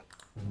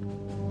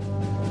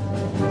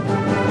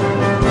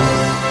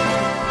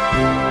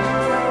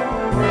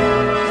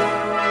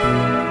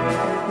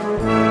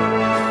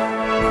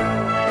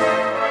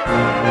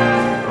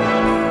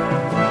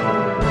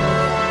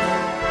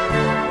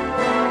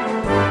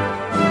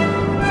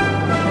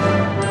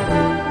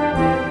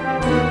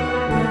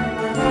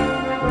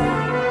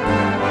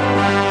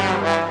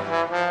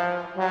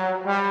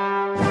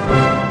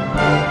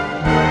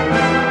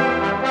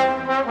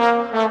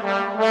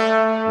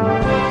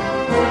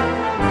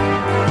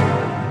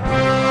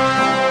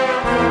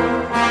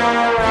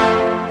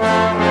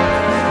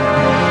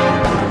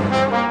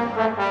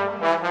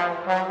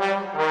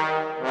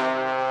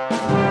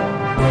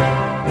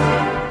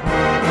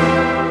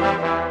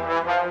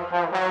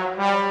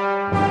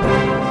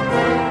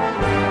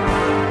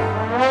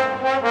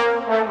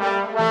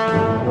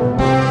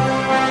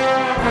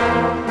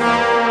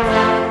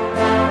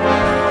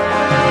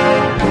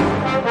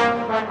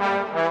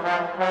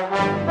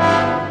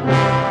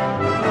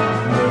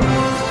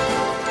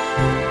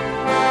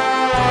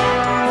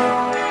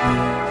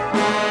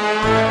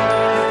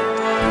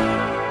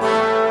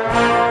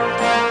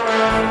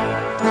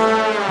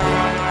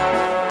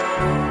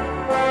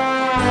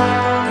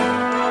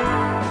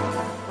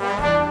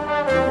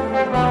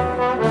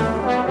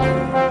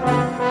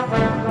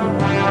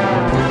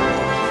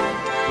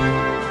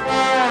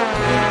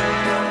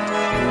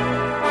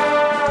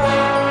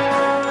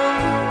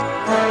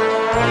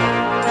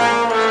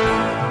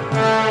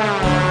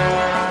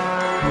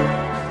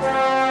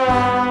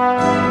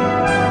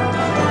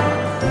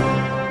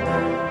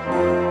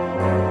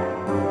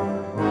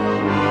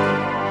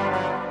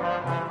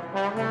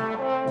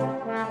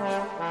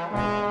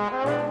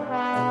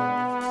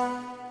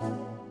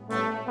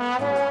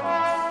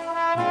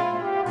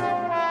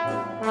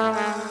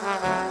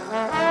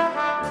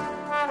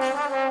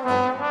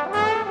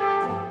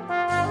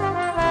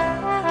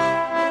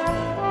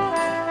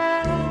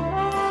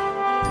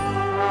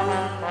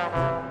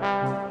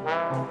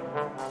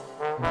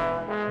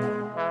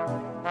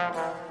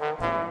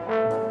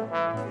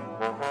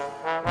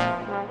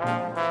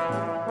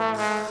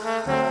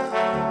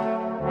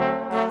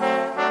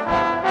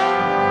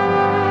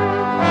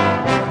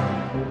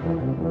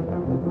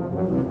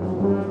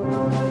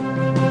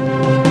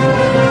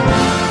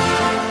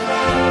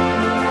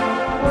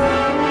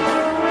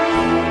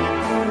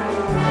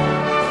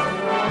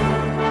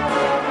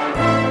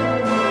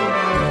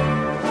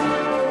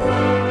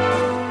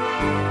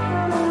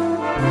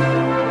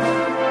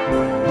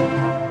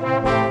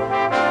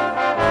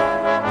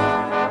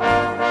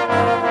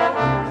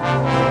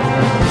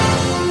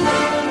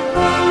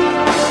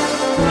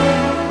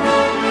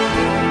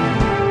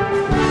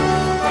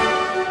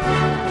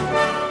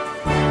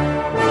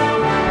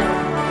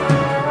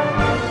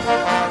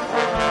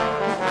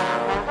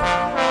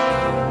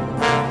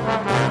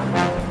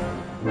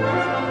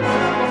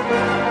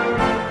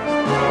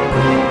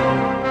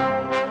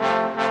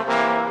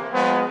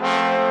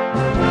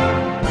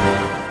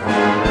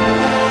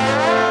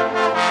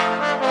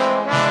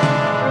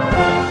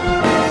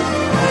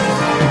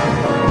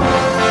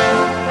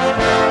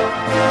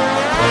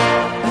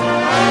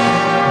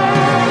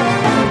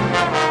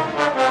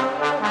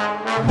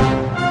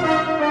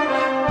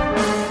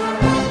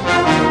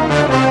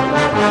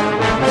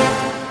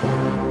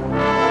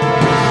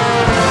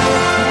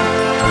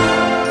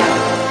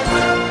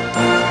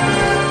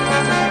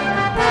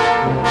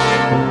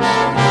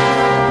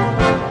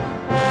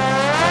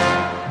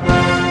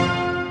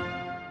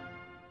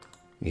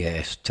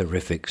 Yes,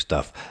 terrific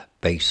stuff.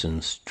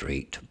 Basin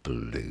Street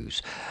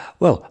Blues.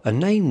 Well, a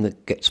name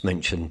that gets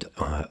mentioned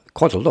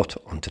quite a lot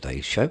on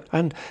today's show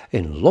and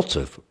in lots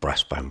of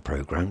brass band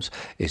programmes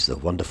is the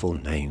wonderful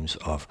names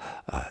of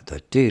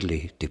the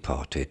dearly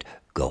departed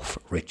Gough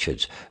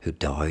Richards, who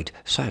died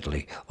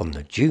sadly on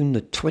the June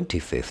the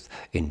 25th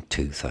in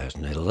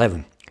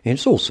 2011.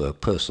 He's also a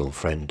personal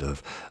friend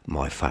of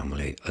my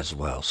family as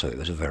well, so it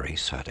was a very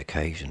sad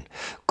occasion.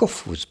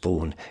 Gough was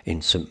born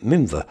in St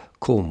Minver,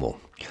 Cornwall,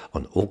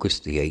 on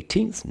August the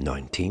 18th,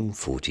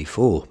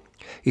 1944.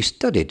 He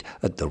studied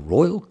at the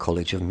Royal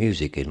College of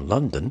Music in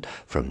London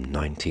from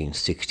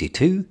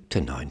 1962 to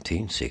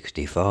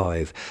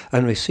 1965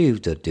 and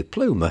received a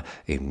diploma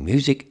in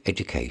music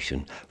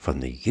education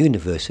from the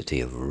University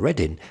of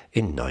Reading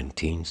in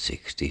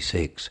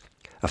 1966.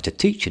 After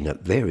teaching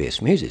at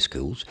various music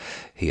schools,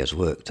 he has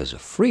worked as a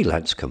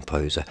freelance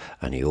composer,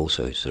 and he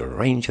also is an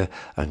arranger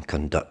and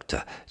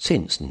conductor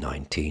since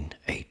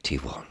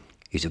 1981.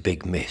 He's a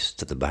big miss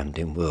to the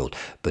banding world,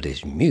 but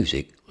his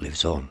music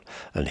lives on.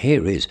 And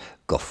here is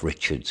Goff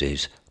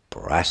Richards'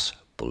 Brass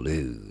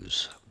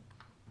Blues.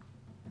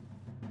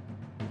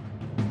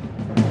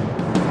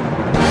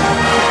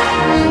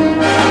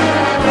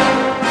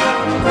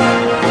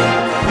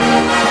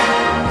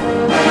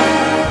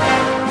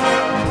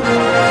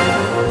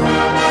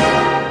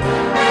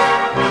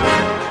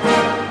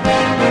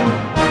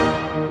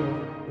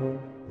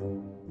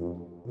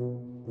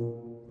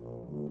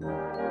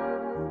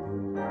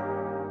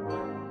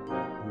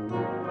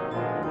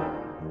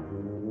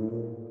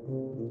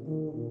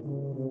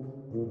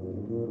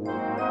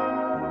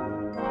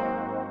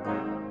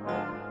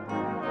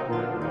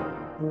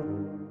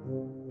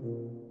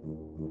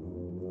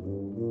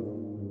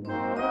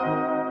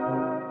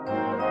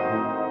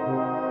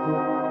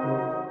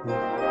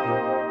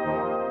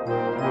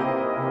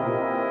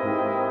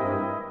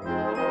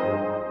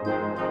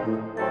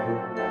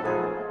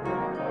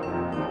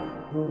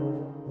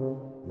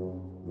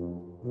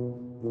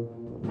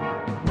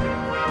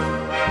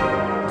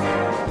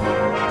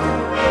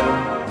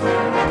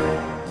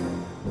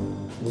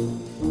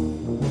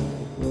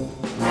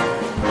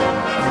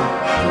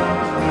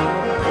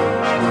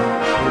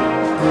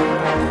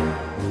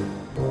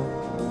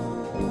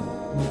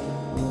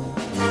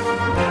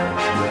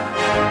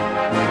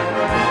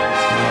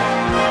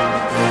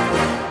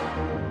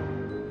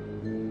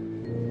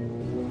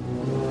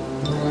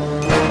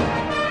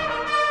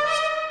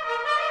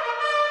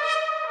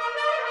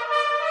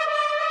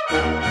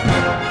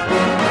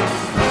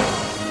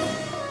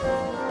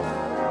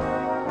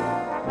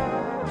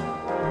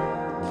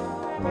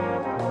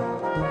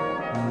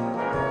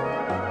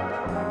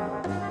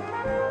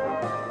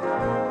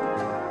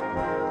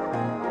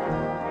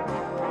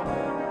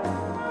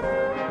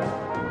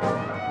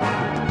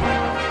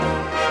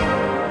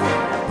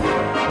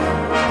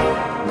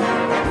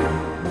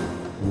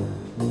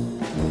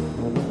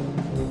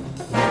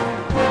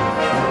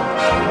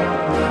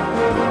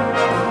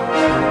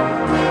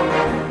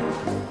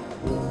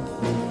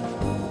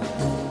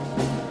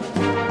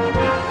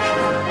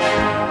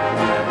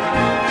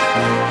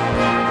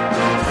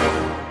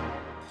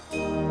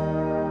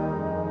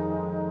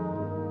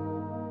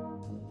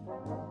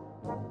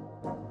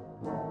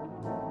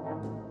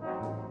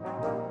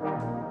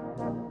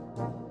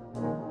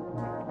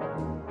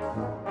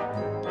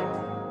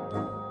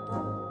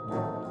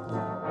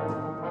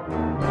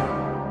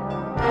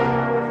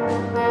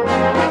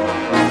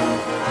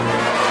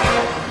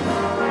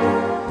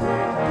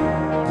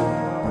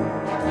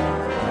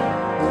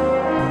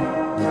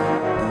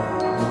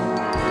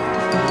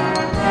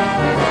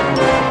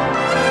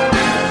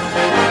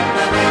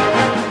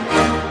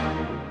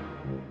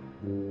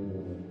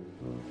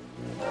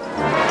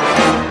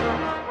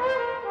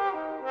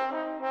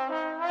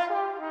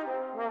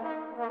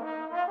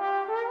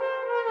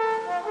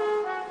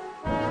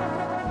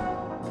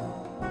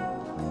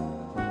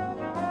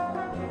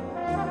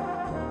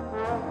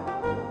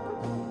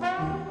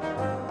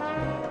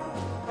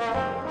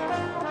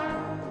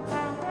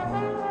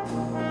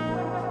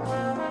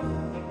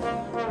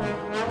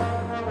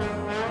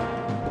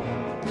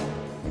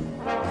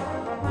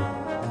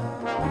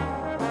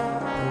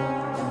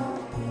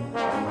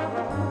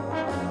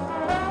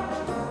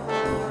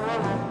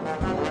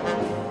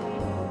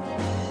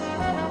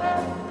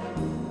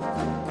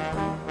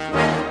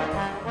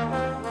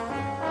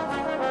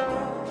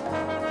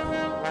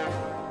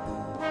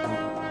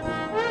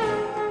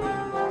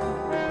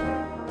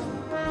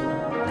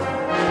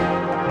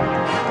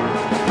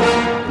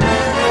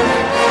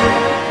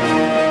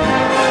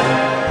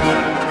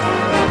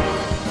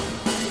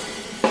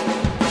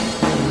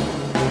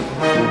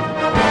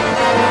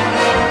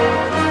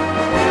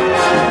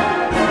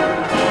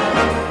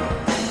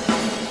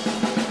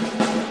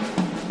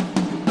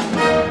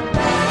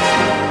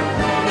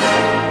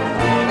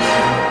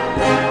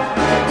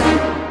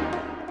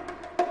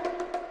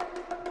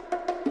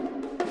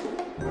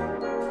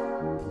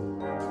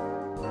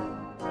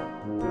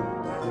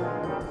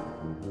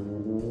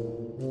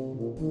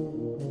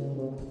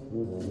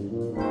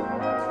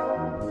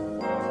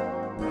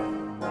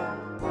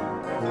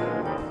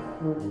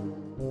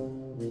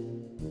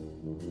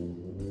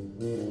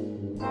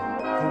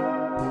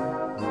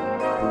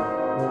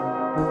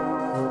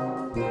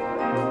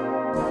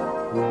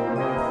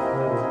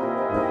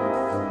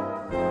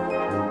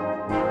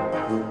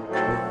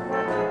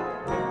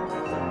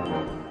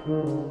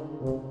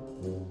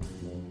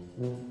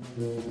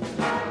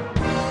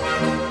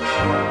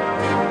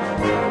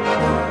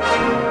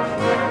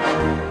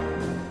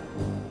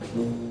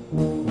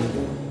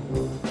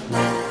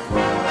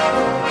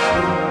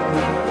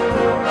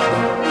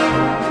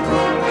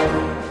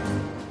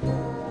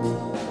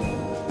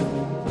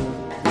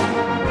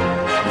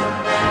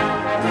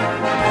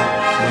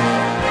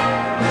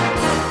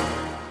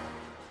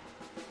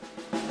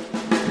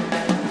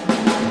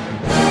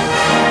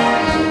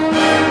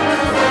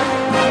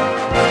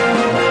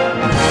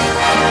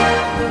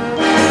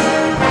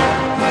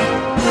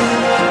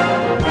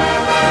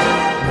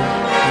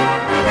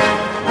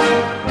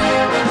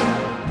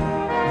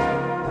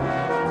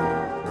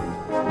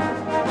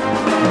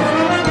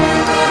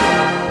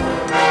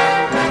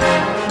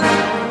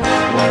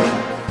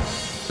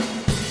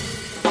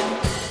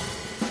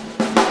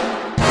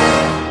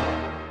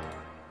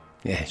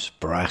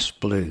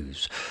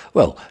 blues.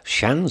 Well,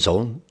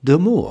 Chanson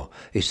d'amour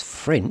is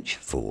French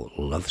for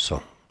love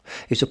song.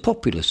 It's a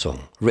popular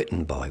song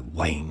written by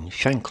Wayne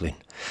Shanklin.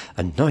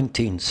 A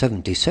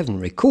 1977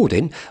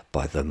 recording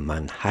by the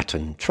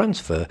Manhattan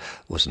Transfer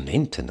was an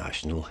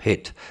international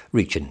hit,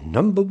 reaching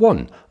number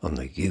 1 on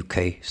the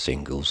UK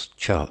singles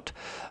chart.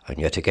 And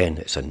yet again,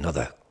 it's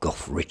another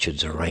Goff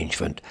Richards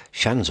arrangement,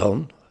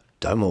 Chanson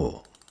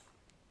d'amour.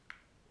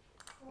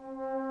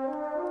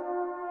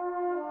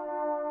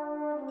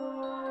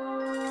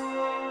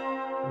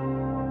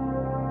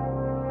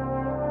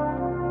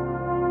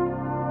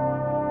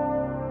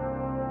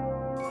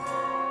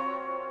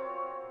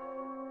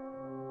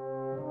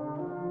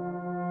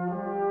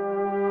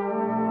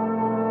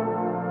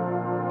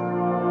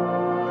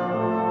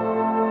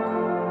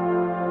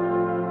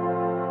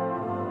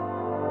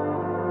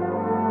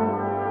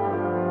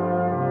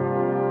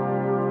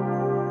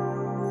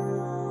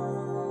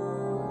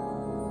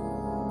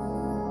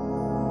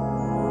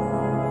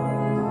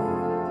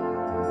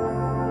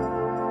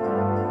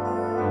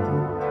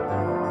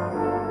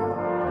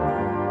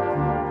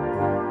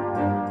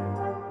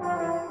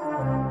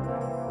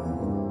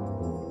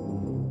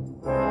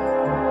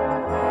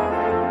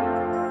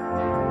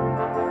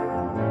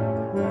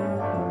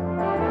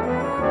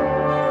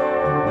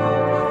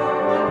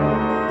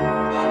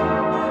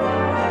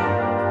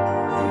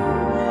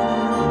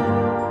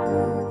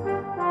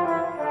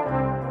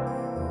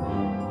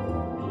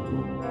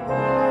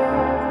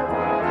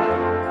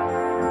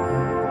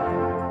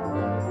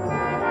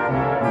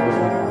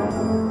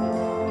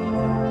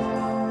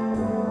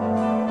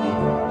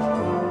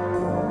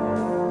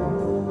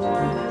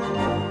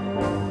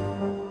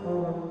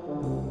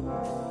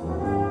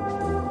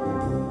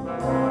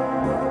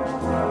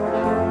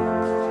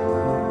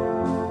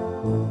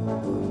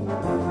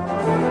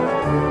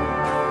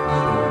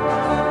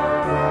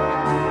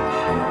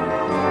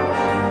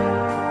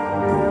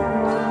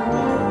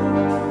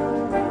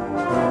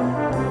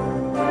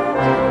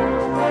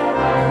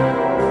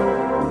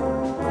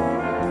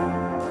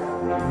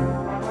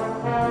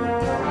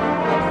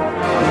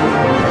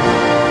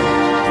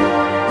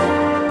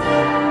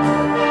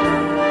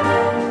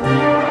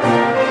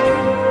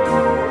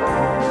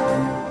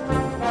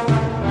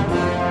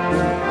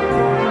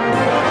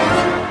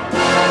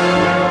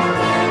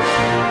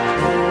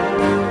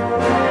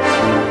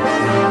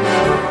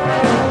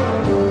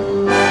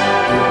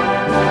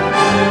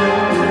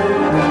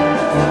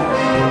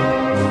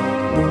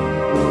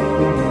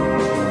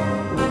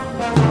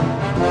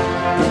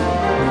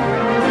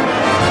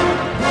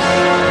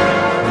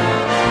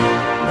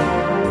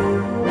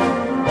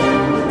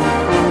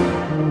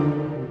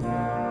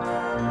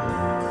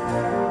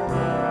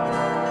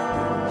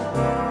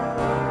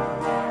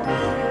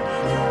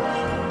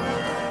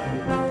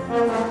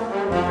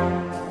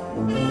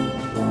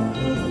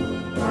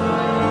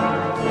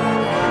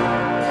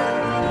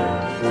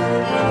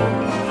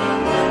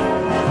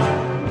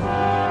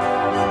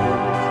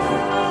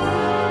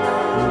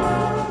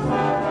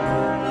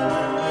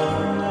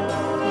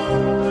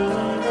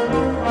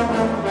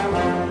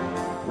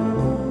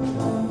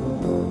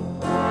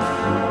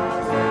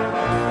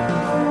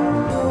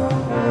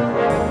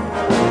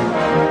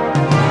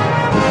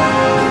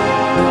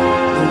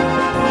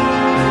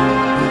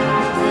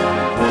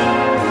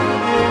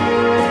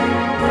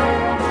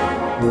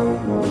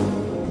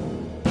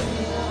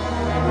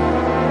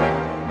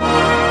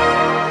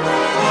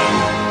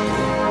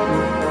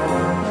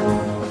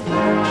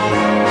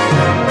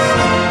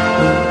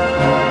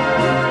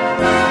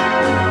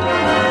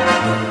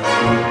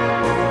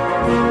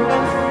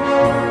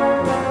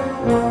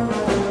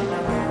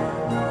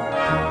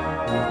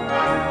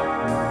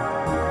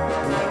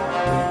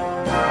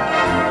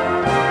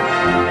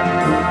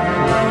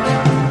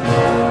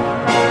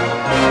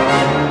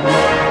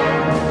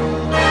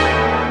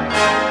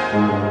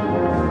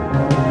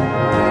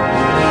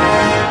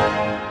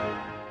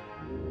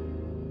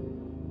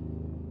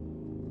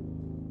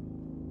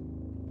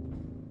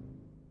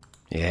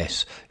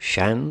 Yes,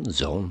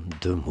 Chanson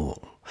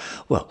d'amour.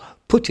 Well,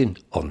 Putting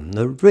on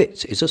the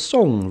Ritz is a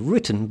song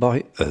written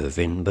by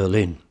Irving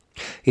Berlin.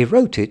 He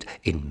wrote it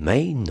in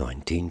May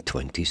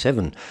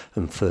 1927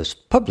 and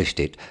first published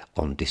it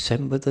on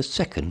December the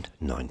 2nd,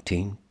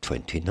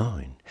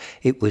 1929.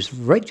 It was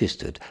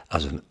registered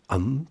as an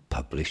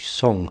unpublished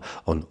song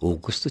on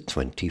August the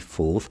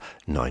 24th,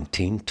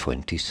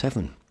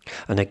 1927,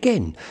 and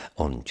again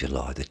on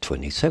July the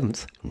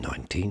 27th,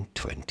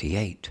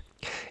 1928.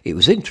 It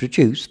was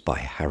introduced by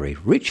Harry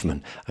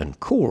Richman and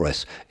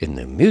chorus in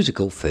the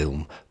musical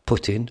film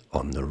Putting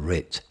on the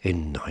Ritz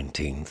in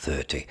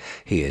 1930.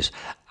 Here's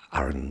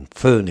Aaron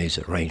Fernie's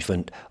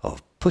arrangement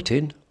of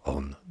Putting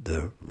on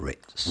the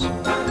Ritz.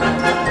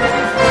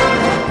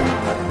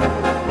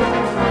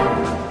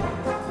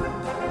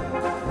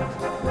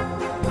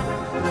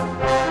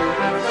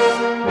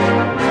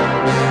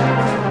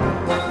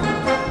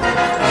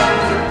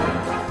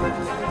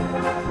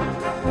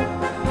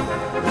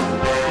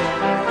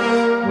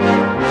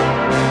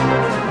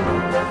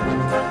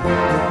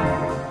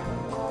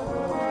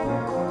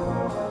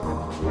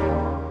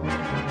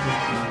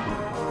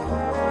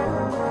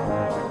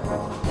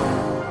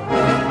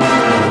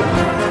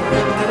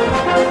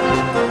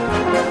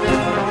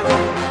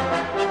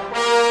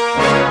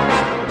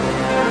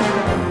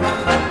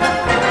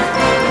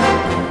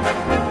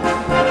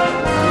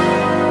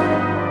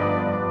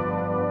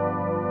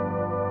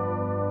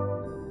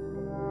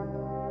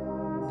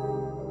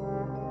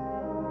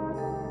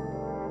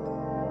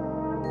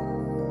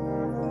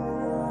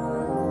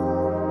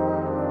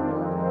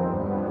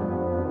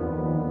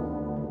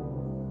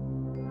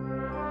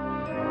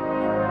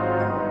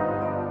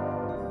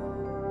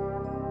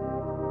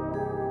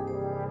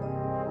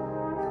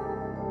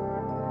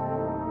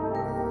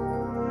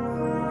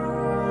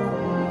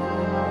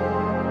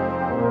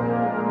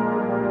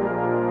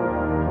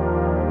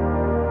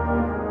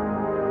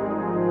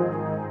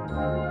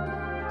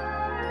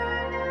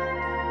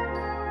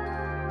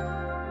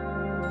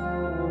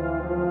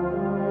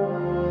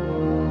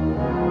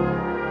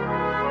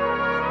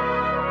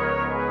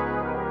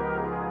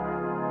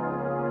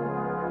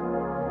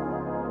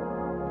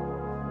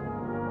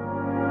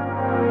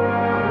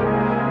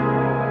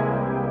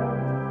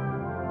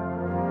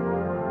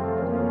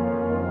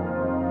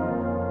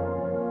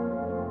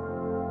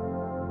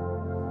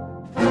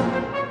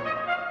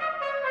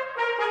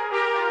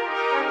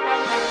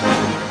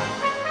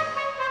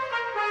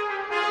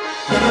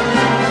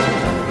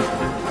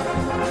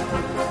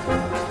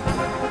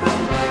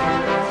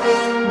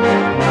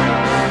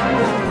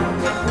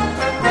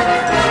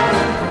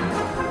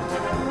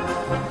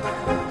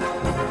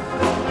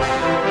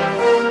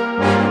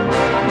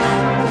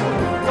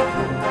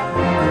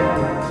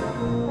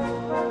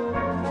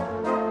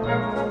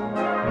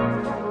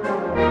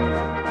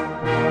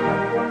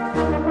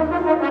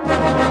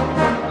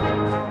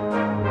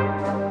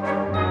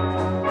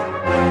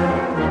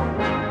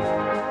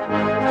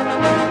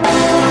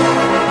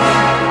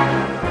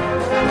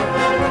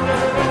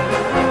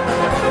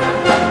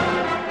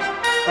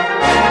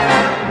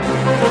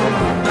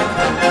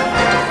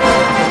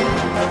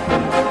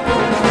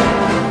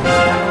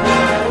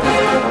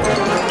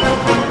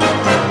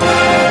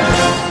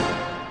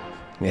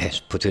 Yes,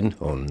 putting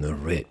on the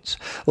Ritz.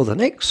 Well, the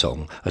next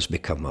song has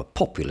become a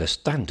popular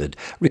standard,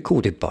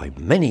 recorded by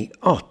many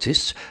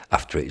artists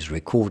after it was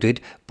recorded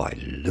by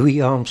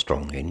Louis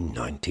Armstrong in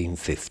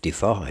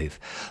 1955.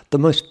 The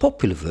most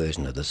popular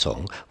version of the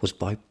song was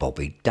by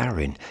Bobby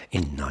Darin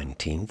in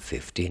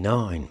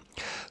 1959,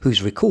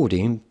 whose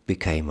recording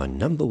became a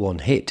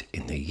 #1 hit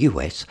in the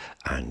US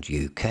and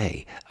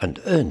UK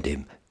and earned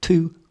him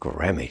 2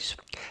 Grammys.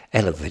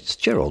 Ella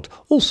Fitzgerald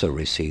also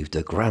received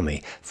a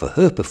Grammy for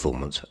her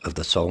performance of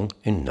the song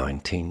in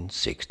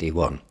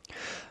 1961.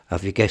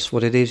 Have you guessed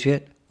what it is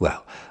yet?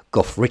 Well,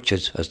 Goff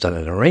Richards has done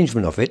an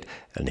arrangement of it,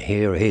 and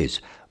here is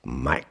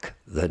Mac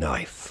the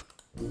Knife.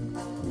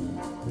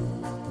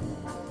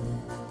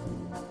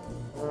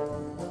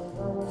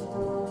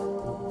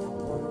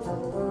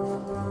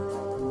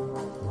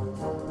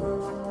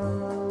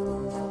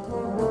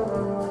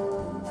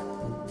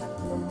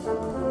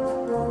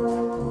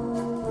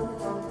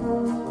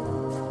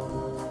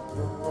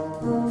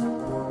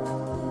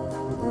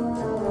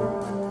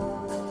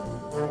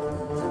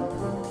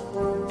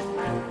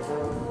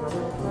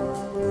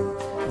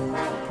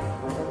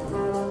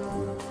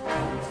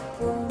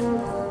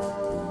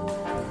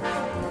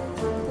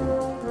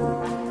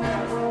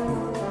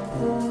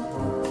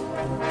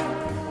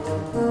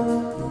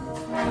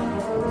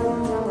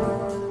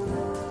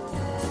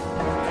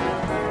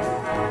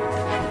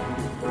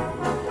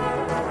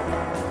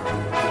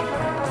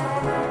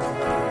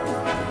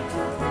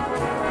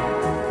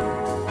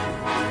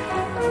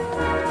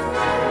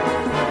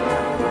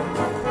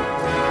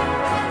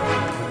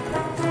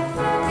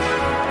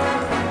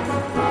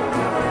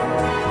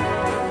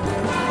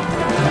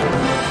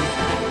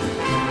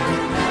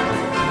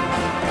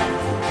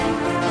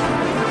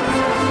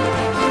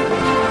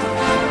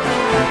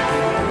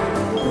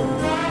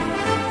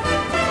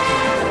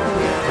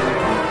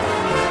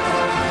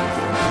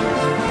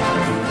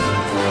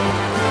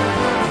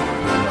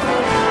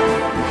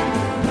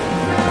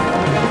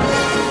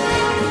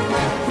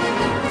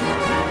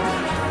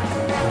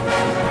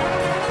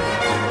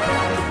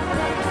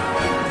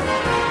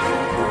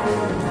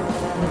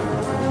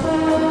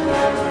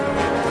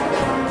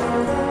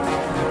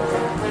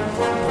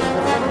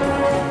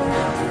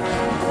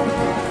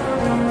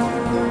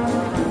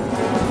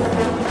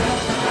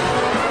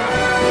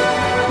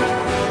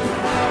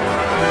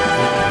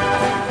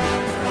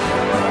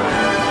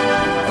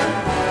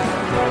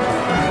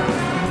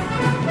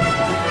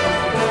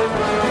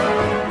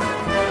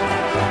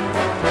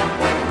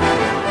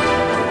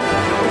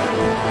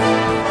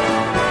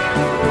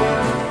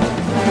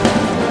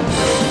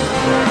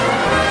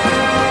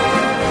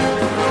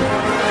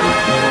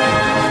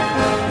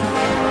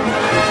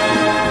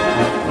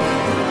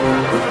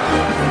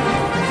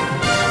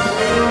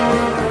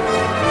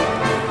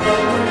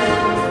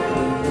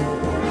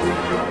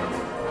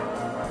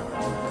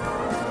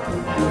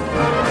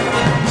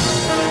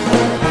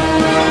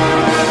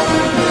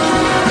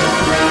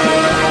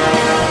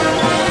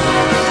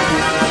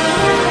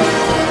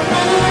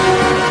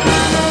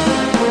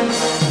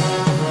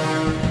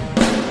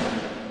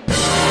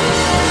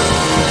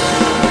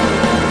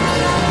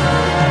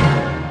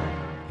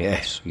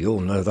 Yes, you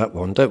all know that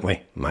one, don't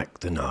we? Mac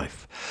the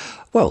Knife.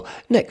 Well,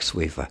 next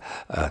we've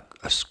a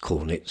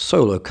cornet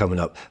solo coming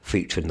up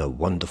featuring the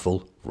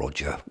wonderful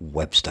Roger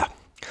Webster.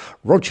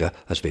 Roger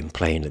has been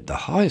playing at the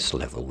highest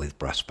level with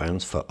brass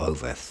bands for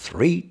over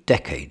 3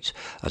 decades.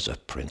 As a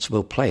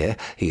principal player,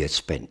 he has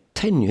spent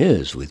 10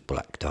 years with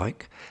Black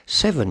Dyke,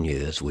 7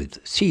 years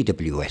with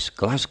CWS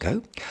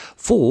Glasgow,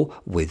 4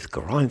 with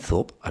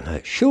Grindthorpe, and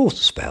a short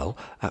spell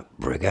at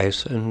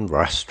Brighouse and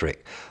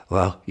Rastrick.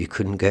 Well, you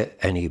couldn't get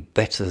any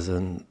better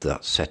than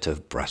that set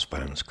of brass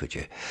bands, could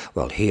you?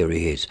 Well, here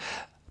he is,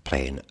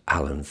 playing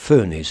Alan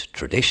Fernie's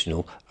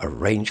traditional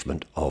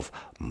arrangement of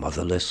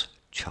Motherless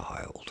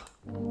Child.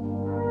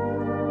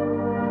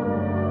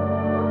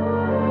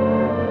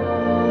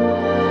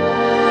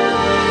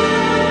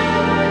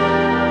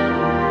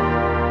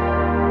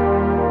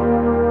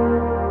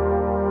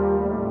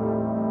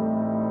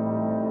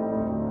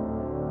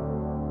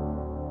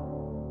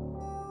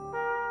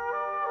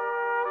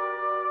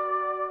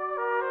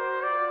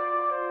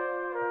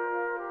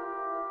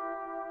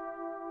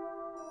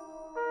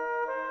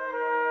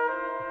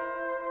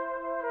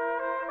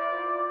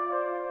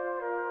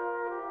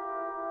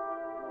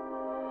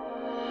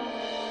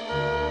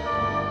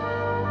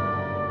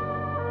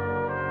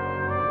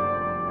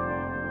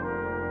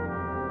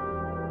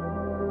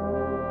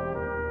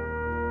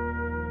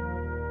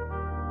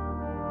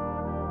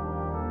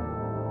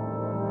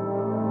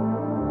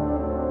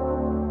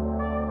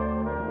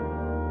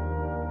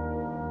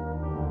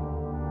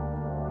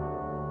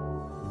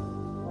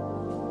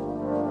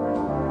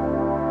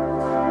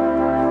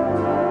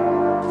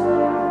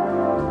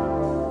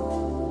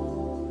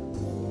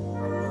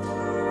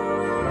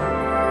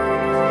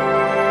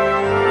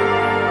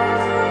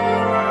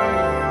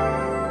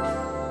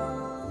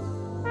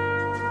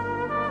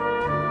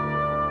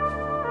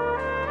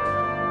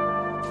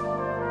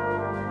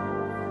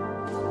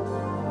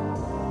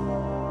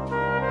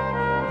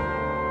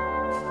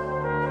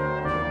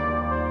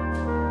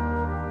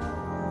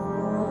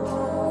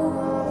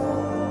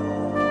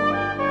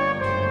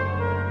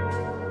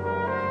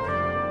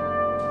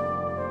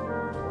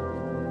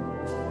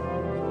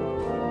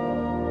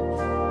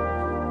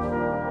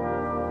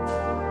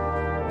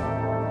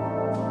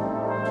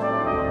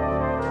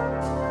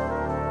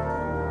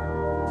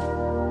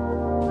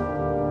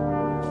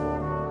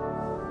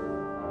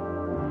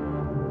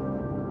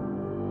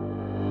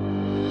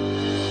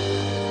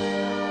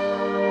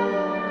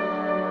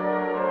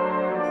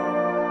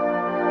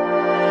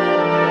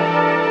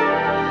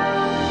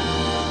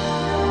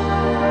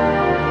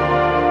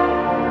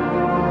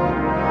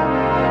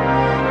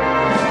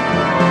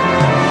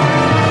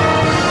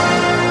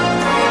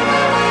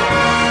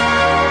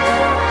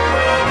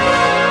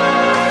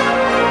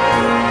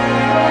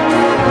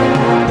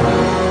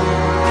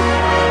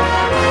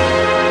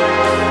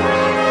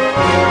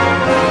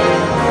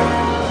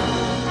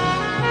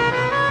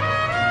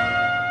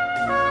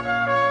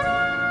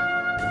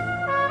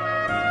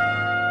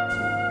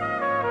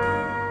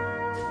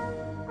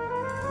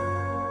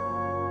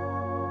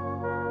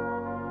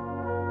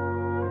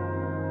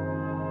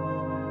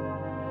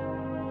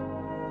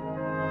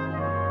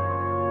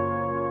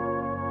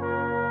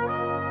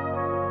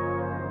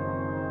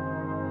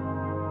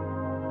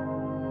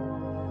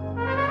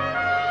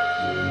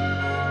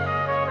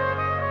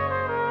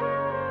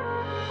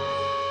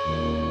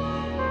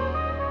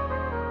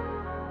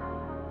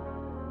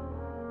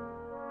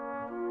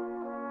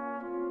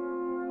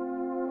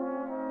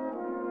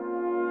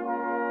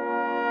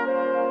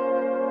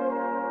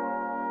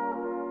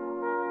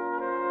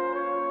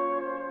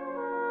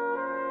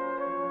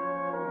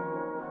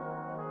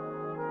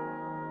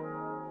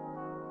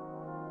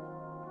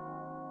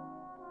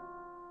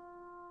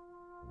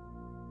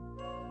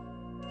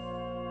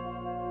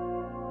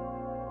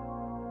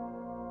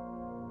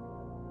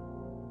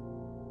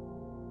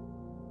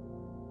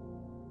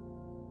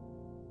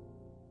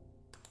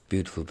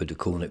 beautiful bit of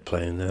cornet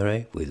playing there,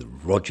 eh? With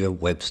Roger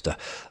Webster,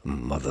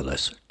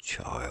 Motherless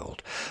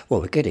Child.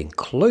 Well, we're getting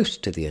close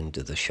to the end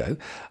of the show.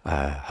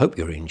 Hope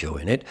you're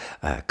enjoying it.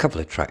 A couple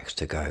of tracks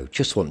to go.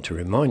 Just want to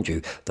remind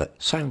you that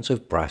Sounds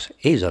of Brass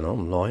is an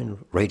online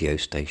radio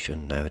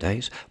station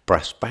nowadays,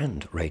 brass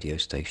band radio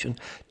station,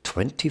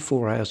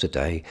 24 hours a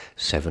day,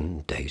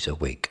 7 days a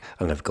week.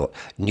 And I've got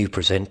new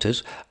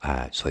presenters,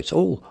 so it's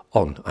all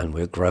on, and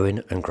we're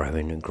growing and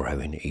growing and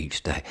growing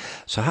each day.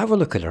 So have a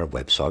look at our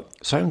website,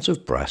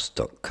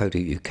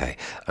 soundsofbrass.co.uk,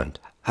 and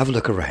have a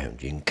look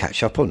around. You can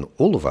catch up on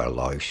all of our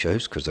live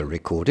shows because they're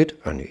recorded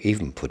and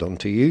even put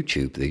onto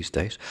YouTube these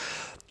days.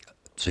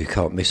 So you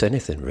can't miss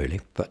anything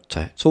really, but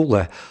it's all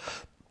there.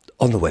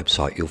 On the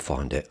website you'll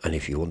find it, and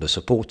if you want to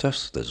support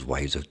us, there's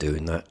ways of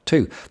doing that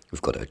too.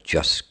 We've got a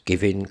Just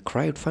Giving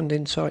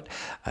crowdfunding site,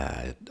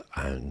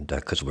 and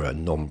because we're a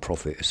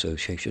non-profit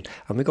association,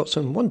 and we've got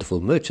some wonderful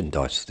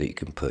merchandise that you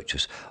can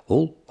purchase,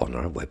 all on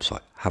our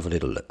website. Have a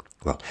little look.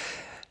 Well,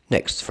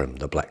 next from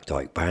the Black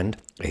Dyke Band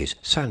is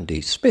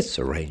Sandy Smith's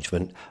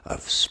arrangement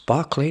of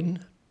Sparkling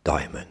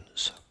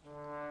Diamonds.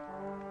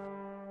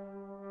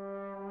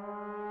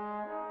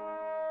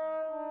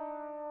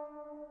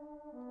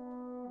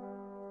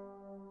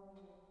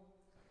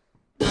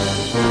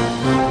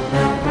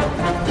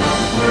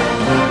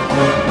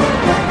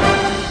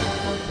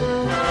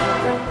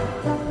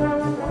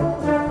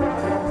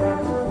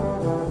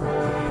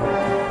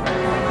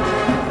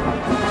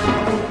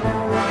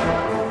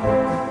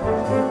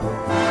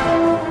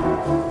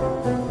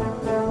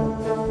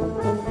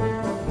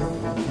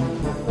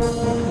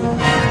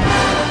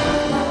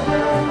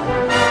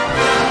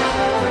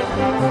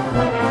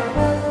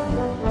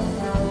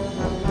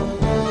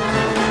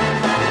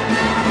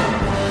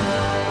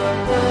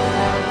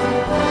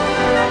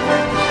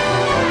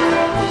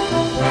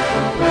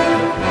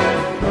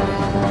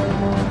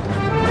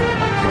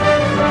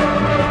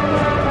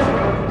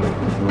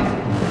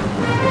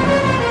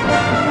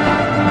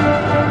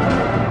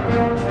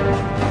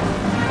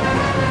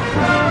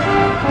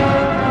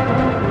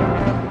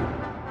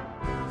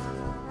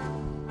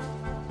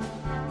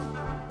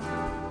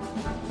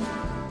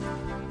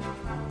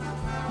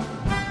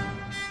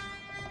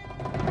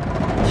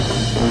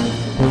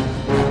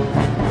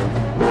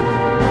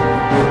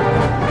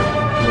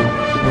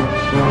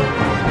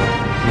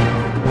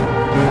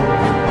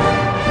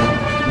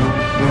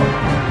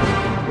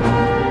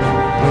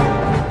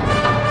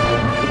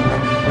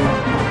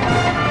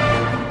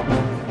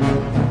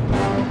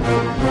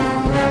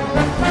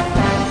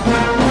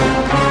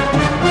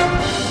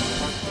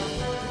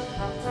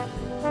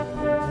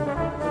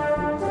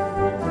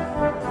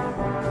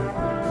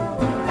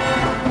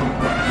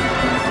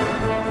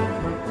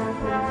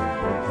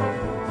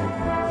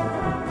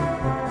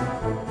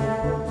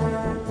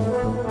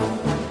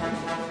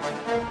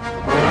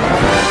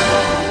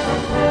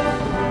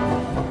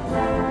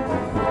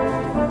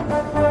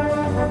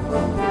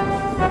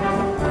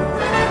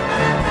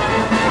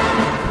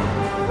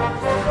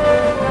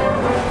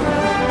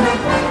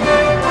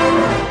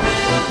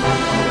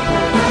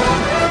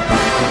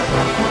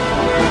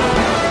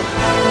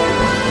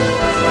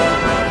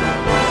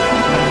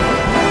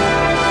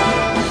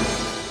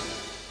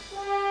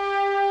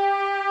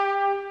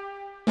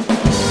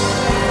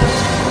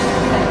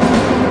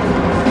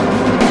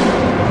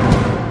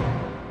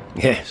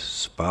 Yes,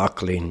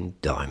 Sparkling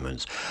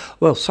Diamonds.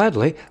 Well,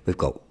 sadly, we've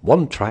got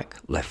one track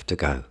left to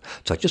go.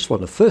 So I just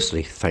want to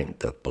firstly thank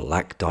the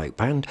Black Dyke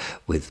Band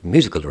with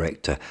musical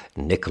director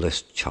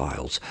Nicholas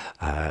Childs.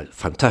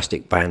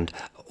 Fantastic band.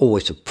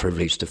 Always a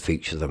privilege to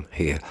feature them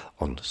here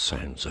on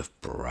Sounds of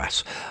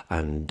Brass.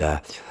 And,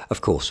 of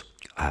course,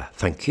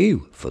 thank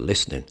you for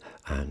listening,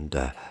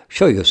 and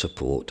show your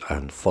support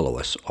and follow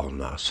us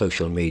on our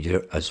social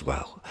media as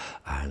well.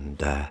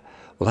 And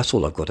well, that's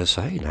all I've got to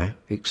say now,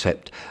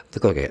 except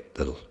they've got to get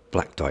the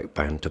Black Dyke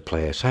Band to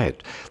play us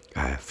out,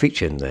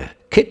 featuring their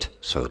kit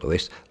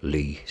soloist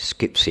Lee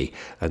Skipsey,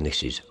 and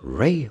this is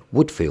Ray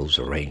Woodfield's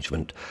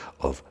arrangement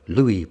of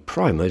Louis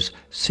Primer's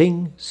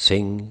Sing,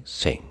 Sing,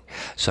 Sing.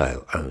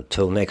 So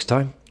until next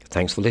time,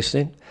 thanks for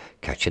listening.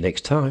 Catch you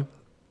next time.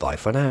 Bye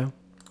for now.